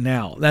out of it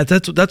now.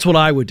 That's what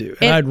I would do.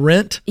 And I'd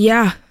rent.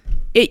 Yeah.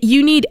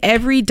 You need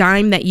every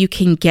dime that you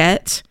can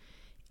get,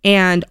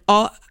 and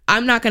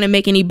I'm not going to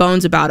make any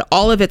bones about it.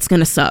 All of it's going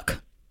to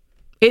suck.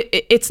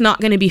 It's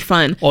not going to be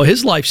fun. Oh,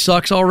 his life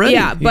sucks already.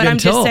 Yeah, but I'm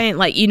just saying,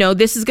 like,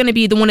 this is going to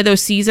be one of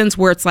those seasons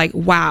where it's like,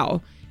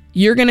 wow,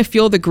 you're going to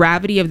feel the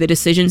gravity of the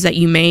decisions that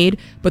you made.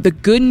 But the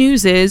good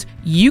news is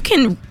you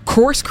can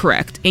course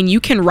correct and you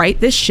can right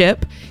this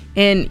ship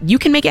and you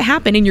can make it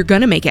happen, and you're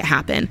going to make it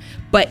happen.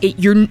 But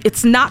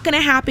it's not going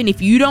to happen if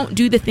you don't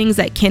do the things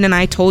that Ken and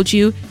I told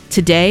you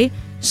today.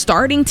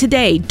 Starting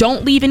today,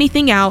 don't leave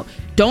anything out.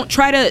 Don't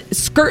try to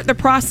skirt the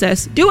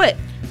process. Do it.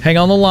 Hang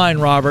on the line,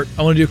 Robert.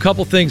 I want to do a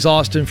couple things,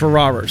 Austin, for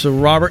Robert. So,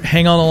 Robert,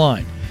 hang on the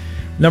line.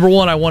 Number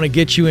one, I want to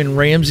get you in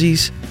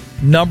Ramsey's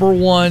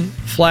 #1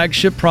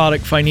 flagship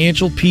product,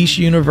 Financial Peace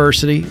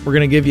University. We're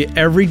going to give you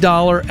every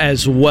dollar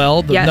as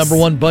well, the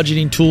 #1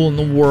 budgeting tool in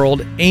the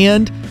world.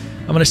 And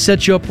I'm going to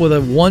set you up with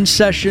a one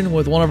session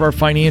with one of our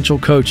financial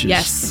coaches.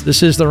 Yes.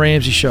 This is The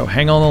Ramsey Show.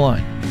 Hang on the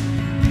line.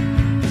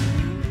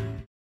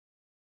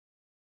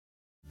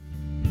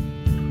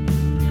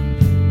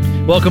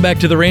 Welcome back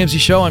to The Ramsey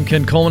Show. I'm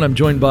Ken Coleman. I'm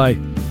joined by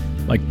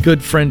my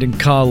good friend and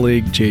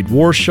colleague, Jade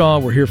Warshaw.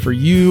 We're here for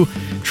you.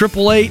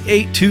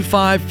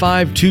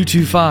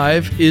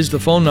 888-825-5225 is the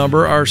phone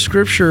number. Our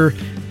scripture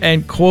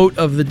and quote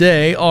of the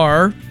day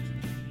are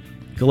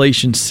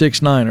Galatians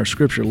 6:9. Our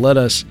scripture, let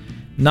us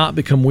not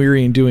become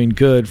weary in doing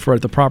good, for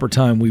at the proper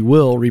time we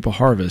will reap a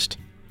harvest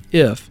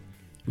if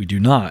we do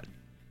not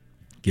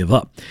give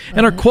up.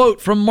 And our quote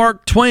from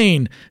Mark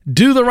Twain,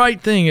 do the right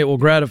thing. It will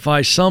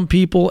gratify some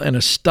people and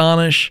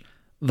astonish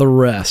the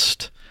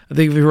rest. I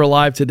think if he were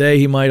alive today,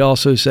 he might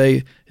also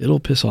say, it'll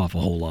piss off a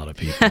whole lot of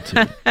people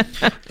too.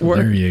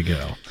 There you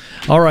go.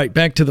 All right,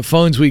 back to the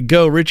phones we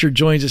go. Richard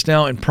joins us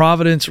now in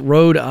Providence,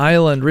 Rhode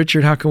Island.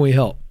 Richard, how can we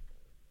help?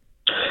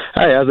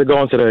 Hey, how's it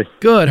going today?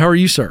 Good. How are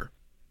you, sir?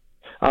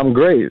 I'm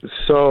great.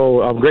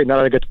 So I'm great now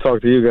that I get to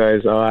talk to you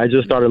guys. I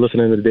just started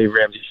listening to the Dave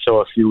Ramsey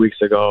show a few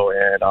weeks ago,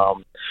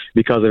 and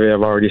because of it,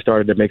 I've already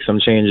started to make some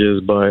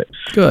changes. But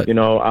Good. you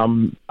know,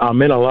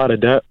 I'm in a lot of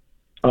debt.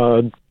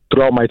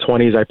 Throughout my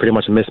 20s, I pretty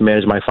much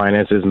mismanaged my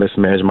finances,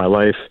 mismanaged my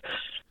life,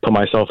 put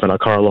myself in a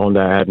car loan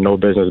that I had no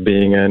business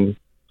being in.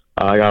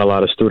 I got a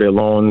lot of student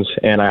loans,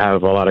 and I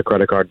have a lot of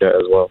credit card debt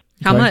as well.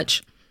 How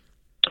much?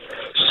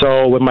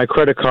 So with my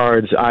credit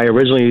cards, I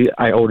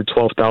owed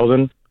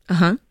 $12,000.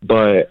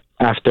 But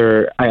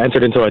after I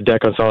entered into a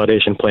debt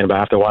consolidation plan, but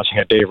after watching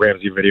a Dave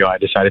Ramsey video, I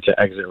decided to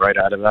exit right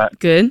out of that.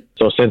 Good.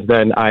 So since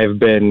then, I've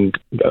been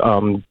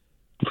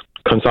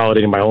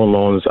consolidating my own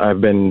loans. I've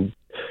been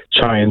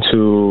trying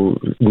to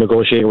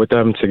negotiate with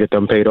them to get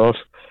them paid off.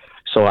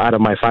 So out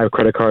of my 5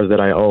 credit cards that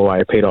I owe,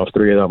 I paid off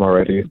 3 of them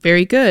already.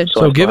 Very good.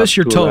 So give us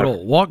your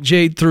total. Walk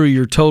Jade through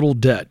your total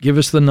debt. Give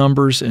us the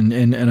numbers and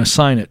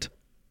assign it.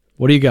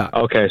 What do you got?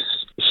 Okay,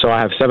 so I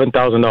have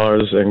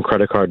 $7,000 in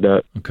credit card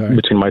debt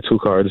between my 2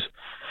 cards.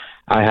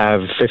 I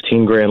have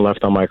 $15,000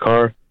 left on my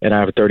car, and I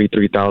have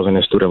 $33,000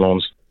 in student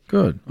loans.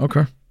 Good.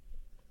 Okay.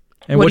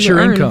 And what's your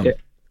income?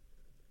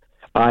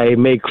 I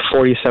make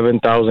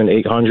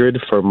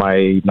 $47,800 for my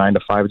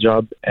 9-to-5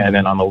 job, and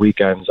then on the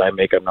weekends I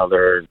make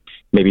another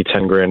maybe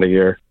 $10,000 a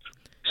year.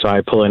 So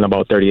I pull in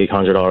about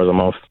 $3,800 a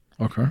month.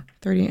 Okay.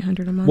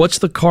 $3,800 a month. What's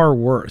the car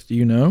worth? Do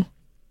you know?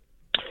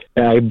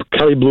 I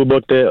Kelly Blue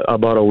booked it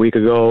about a week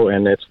ago,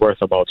 and it's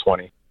worth about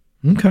 $20,000.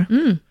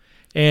 Okay.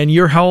 And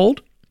you're how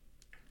old?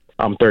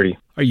 I'm 30.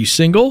 Are you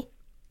single?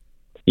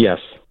 Yes.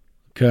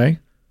 Okay.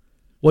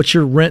 What's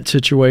your rent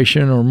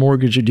situation or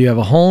mortgage? Do you have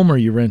a home or are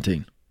you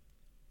renting?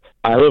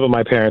 I live with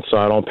my parents, so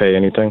I don't pay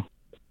anything.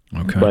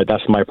 Okay. But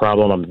that's my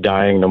problem. I'm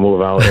dying to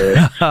move out here.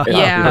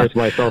 Yeah. Hurts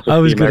my self-esteem I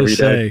was going to every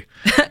day.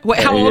 say. Wait,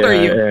 how old are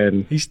you?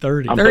 And He's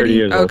 30. I'm 30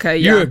 years old. Okay,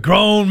 yeah. You're a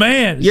grown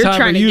man. It's You're time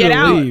trying for to you get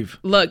out. leave.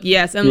 Look,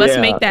 yes, and let's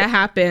Yeah. make that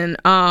happen.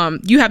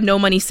 You have no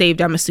money saved,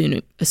 I'm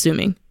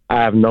assuming. I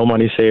have no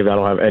money saved. I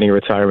don't have any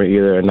retirement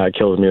either, and that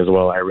kills me as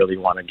well. I really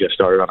want to get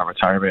started on a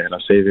retirement and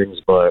a savings,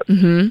 but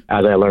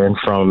as I learned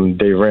from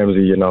Dave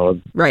Ramsey, you know,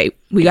 right,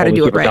 we got to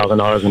do it right.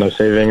 $1,000 in a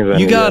savings,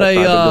 and You got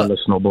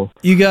snowball.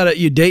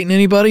 You dating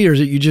anybody, or is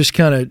it you just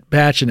kind of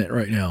patching it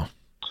right now?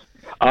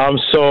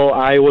 So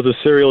I was a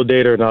serial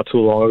dater not too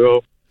long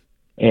ago,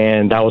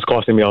 and that was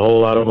costing me a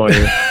whole lot of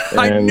money.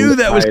 I knew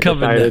that was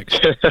coming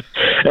next.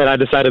 And I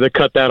decided to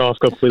cut that off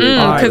completely.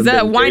 Because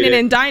that whining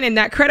and dining,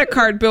 that credit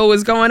card bill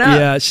was going up.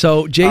 Yeah,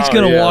 so Jade's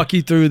going to walk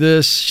you through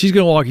this. She's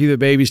going to walk you through the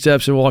baby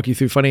steps and walk you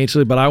through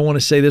financially, but I want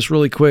to say this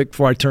really quick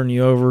before I turn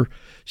you over.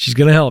 She's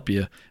going to help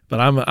you, but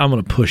I'm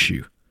going to push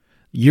you.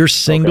 You're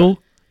single.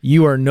 Okay.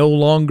 You are no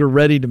longer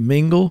ready to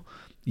mingle.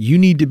 You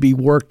need to be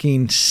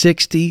working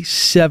 60,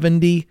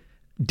 70,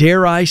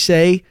 dare I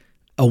say,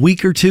 a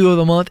week or two of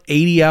the month,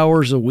 80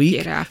 hours a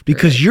week,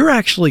 because you're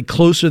actually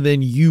closer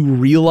than you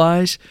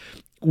realize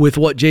with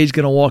what Jay's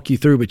going to walk you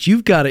through. But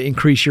you've got to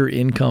increase your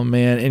income,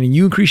 man. And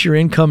you increase your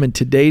income in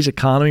today's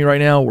economy right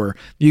now where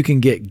you can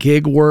get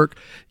gig work.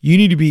 You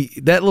need to be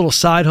that little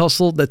side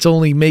hustle that's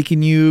only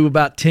making you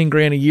about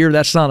 $10,000 a year.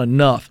 That's not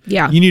enough.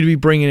 Yeah. You need to be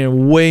bringing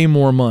in way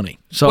more money.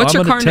 So What's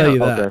I'm going to tell you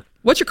that. Okay.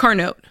 What's your car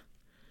note?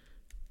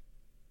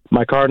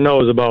 My car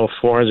note is about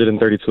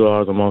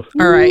 $432 a month.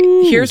 All right.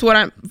 Here's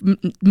what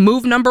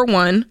move number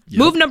one. Yep.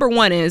 Move number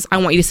one is I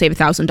want you to save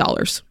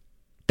 $1,000.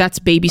 That's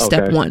baby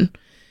step 1.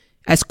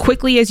 As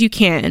quickly as you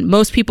can.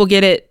 Most people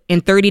get it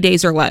in 30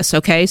 days or less.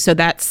 Okay. So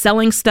that's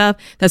selling stuff.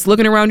 That's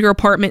looking around your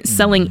apartment,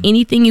 selling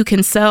anything you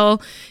can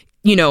sell.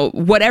 You know,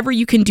 whatever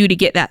you can do to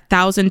get that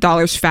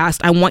 $1,000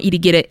 fast. I want you to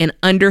get it in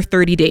under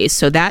 30 days.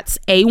 So that's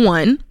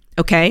A1.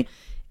 Okay.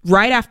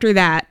 Right after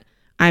that,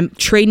 I'm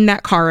trading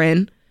that car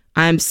in.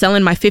 I'm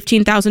selling my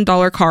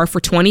 $15,000 car for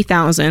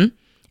 $20,000,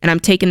 and I'm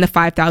taking the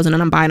 $5,000 and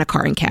I'm buying a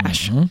car in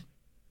cash.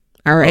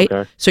 All right.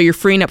 Okay. So you're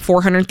freeing up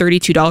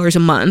 $432 a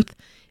month.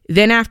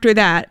 Then after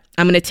that,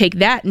 I'm going to take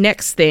that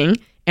next thing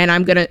and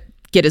I'm going to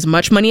get as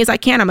much money as I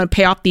can. I'm going to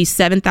pay off these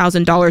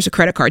 $7,000 of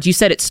credit cards. You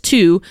said it's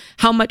 2.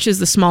 How much is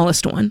the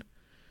smallest one?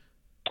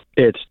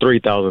 It's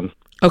 $3,000.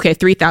 Okay,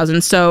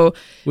 $3,000. So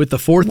with the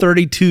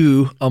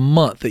 $432 a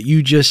month that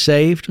you just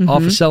saved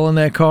off of selling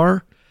that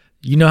car,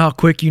 you know how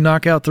quick you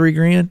knock out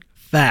 $3,000?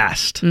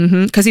 Fast.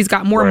 Because he's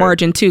got more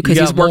margin too, because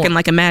he's working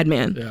like a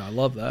madman. Yeah, I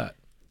love that.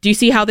 Do you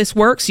see how this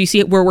works? Do you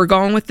see where we're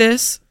going with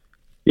this?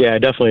 Yeah, I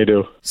definitely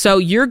do. So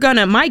you're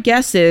gonna, my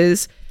guess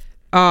is,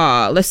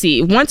 let's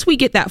see, once we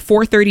get that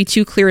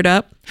 $432 cleared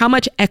up, how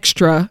much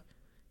extra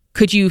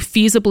could you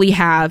feasibly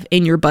have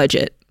in your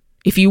budget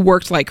if you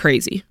worked like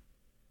crazy?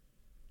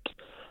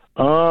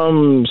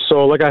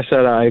 So like I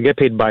said, I get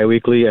paid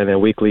bi-weekly and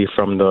then weekly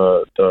from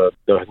the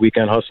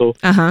weekend hustle.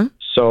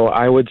 So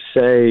I would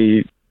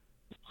say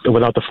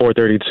without the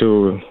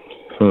 432,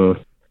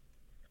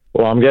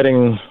 well, I'm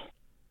getting.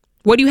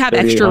 What do you have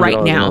extra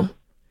right now?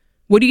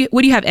 What do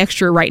you have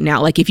extra right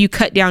now? Like if you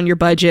cut down your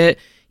budget,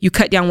 you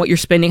cut down what you're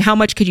spending, how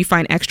much could you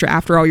find extra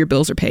after all your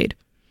bills are paid?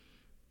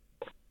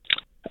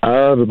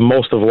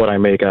 Most of what I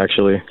make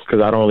actually,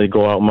 because I don't really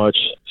go out much.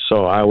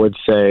 So I would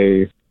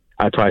say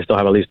I probably still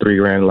have at least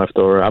 $3,000 left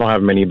over. I don't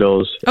have many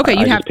bills. Okay,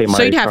 you'd have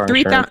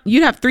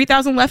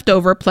 $3,000 left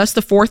over plus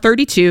the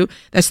 $432.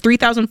 That's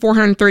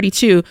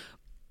 $3,432.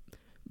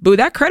 Boo,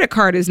 that credit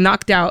card is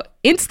knocked out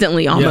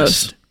instantly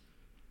almost. Yes.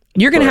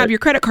 You're going to have your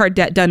credit card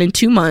debt done in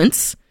 2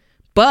 months,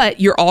 but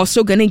you're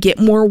also going to get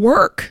more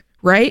work,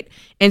 right?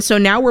 And so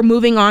now we're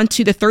moving on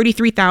to the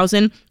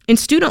 $33,000 in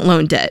student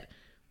loan debt.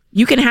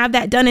 You can have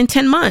that done in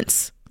 10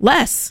 months,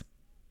 less,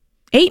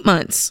 8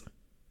 months.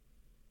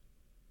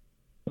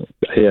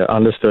 Yeah,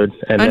 understood.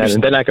 And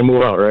then I can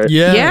move out, right?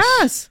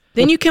 Yes.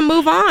 Then you can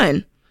move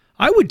on.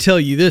 I would tell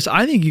you this.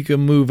 I think you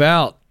can move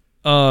out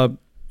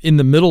in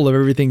the middle of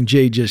everything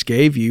Jay just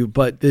gave you,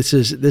 but this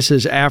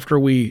is after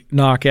we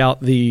knock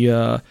out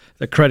the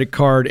credit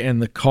card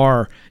and the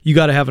car. You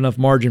got to have enough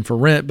margin for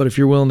rent, but if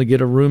you're willing to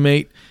get a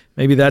roommate,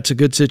 maybe that's a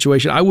good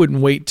situation. I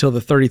wouldn't wait till the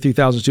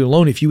 $33,000 student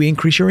loan if you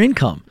increase your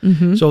income.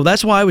 Mm-hmm. So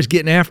that's why I was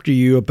getting after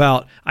you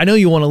about, I know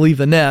you want to leave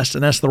the nest,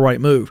 and that's the right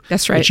move.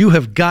 That's right. But you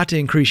have got to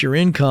increase your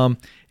income,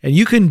 and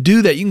you can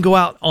do that. You can go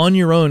out on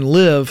your own,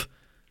 live,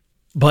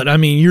 but I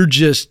mean,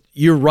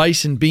 you're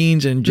rice and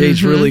beans, and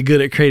Jay's really good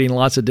at creating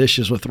lots of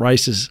dishes with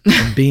rices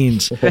and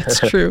beans.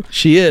 That's true.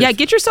 She is. Yeah,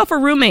 get yourself a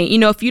roommate. You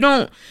know, if you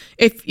don't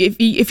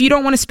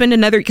want to spend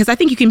another, because I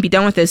think you can be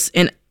done with this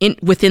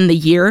within the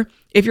year.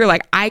 If you're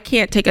like, I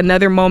can't take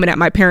another moment at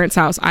my parents'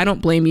 house, I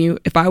don't blame you.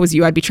 If I was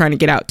you, I'd be trying to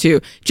get out too.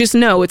 Just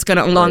know it's going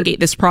to elongate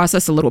this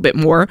process a little bit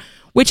more,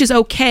 which is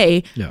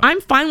okay. Yeah. I'm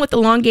fine with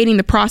elongating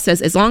the process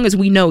as long as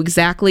we know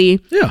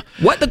exactly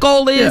what the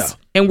goal is,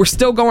 and we're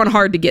still going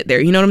hard to get there.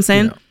 You know what I'm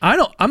saying?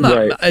 Yeah. I'm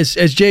not, as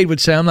Jade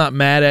would say, I'm not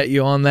mad at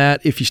you on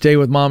that if you stay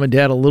with mom and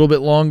dad a little bit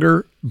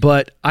longer,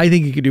 but I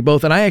think you could do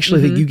both. And I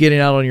actually think you getting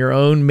out on your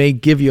own may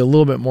give you a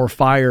little bit more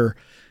fire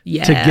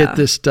to get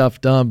this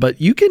stuff done, but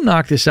you can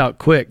knock this out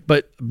quick.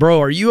 But bro,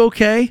 are you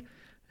okay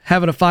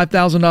having a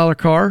 $5,000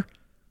 car?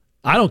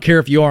 I don't care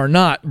if you are or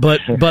not,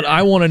 but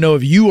I want to know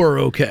if you are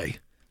okay,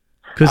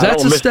 because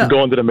that's a step.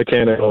 Going to the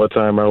mechanic all the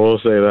time. I will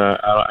say that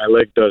I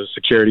like the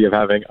security of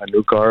having a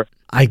new car.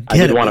 I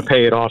didn't want to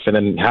pay it off and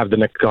then have the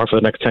next car for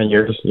the next 10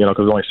 years. You know,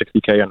 because it's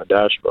only $60K on the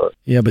dash. But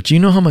yeah, but you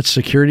know how much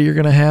security you're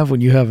going to have when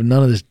you have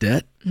none of this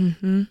debt.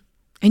 Mm-hmm.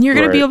 And you're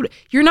going to be able to,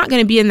 you're not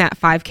going to be in that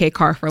 $5K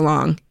car for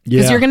long,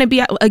 because you're going to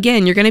be,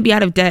 again, you're going to be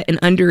out of debt in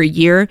under a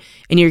year,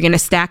 and you're going to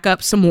stack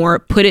up some more,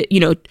 put it,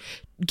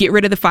 get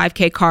rid of the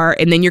 $5K car,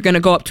 and then you're going to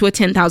go up to a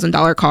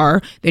 $10,000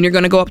 car. Then you're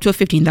going to go up to a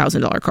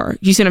 $15,000 car.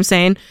 You see what I'm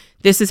saying?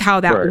 This is how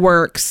that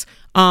works.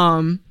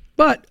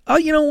 But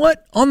you know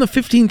what? On the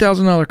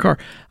 $15,000 car,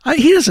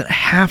 he doesn't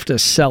have to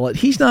sell it.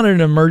 He's not in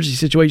an emergency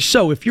situation.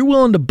 So if you're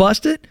willing to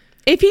bust it,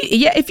 if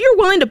you're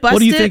willing to bust it. What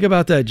do you think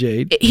about that,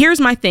 Jade? Here's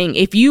my thing.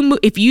 If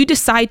you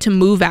decide to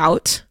move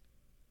out,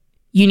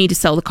 you need to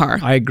sell the car.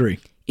 I agree.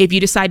 If you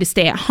decide to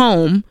stay at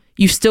home,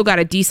 you've still got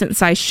a decent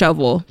sized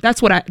shovel.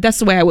 That's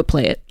the way I would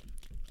play it.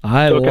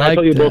 Can I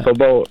tell you both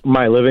about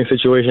my living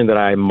situation that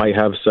I might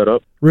have set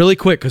up? Really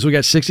quick, because we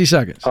got 60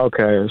 seconds.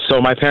 Okay.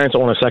 So my parents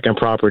own a second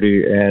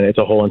property, and it's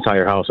a whole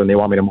entire house, and they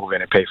want me to move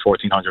in and pay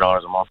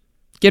 $1,400 a month.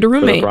 Get a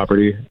roommate. For the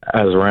property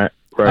as rent.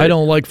 Right. I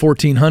don't like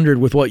 $1,400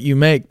 with what you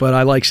make, but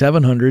I like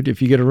 $700 if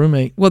you get a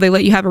roommate. Will they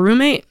let you have a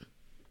roommate?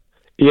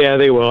 Yeah,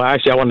 they will.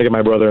 Actually, I want to get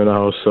my brother in the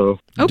house, so.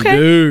 Okay.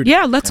 Dude.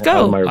 Yeah, let's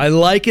go. I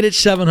like it at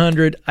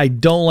 $700. I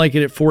don't like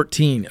it at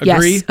 $1,400.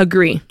 Agree? Yes,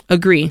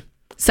 agree.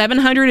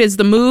 $700 is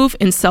the move,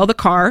 and sell the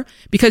car,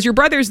 because your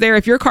brother's there.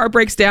 If your car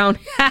breaks down,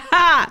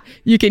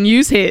 you can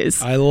use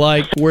his. I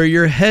like where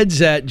your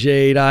head's at,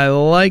 Jade. I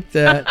like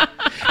that.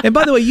 And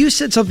by the way, you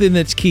said something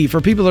that's key for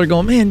people that are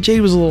going, man,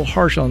 Jade was a little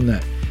harsh on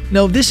that.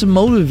 No, this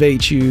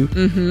motivates you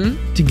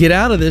to get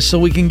out of this so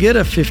we can get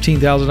a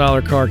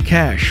 $15,000 car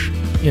cash,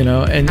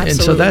 and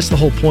so that's the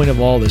whole point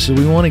of all this. Is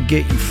we want to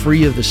get you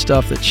free of the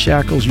stuff that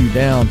shackles you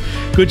down.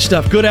 Good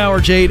stuff. Good hour,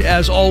 Jade.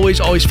 As always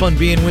fun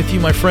being with you,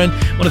 my friend.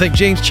 I want to thank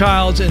James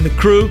Childs and the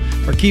crew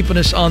for keeping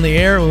us on the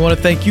air. And we want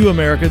to thank you,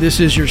 America.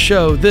 This is your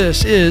show.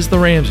 This is The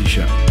Ramsey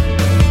Show.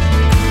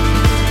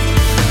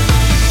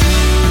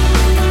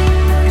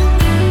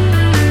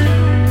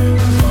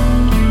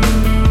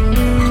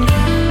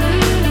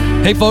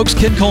 Hey folks,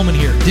 Ken Coleman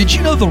here. Did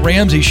you know The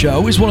Ramsey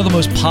Show is one of the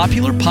most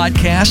popular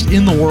podcasts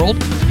in the world?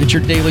 Get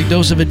your daily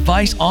dose of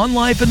advice on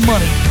life and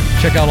money.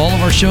 Check out all of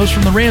our shows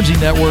from The Ramsey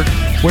Network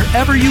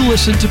wherever you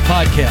listen to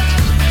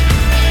podcasts.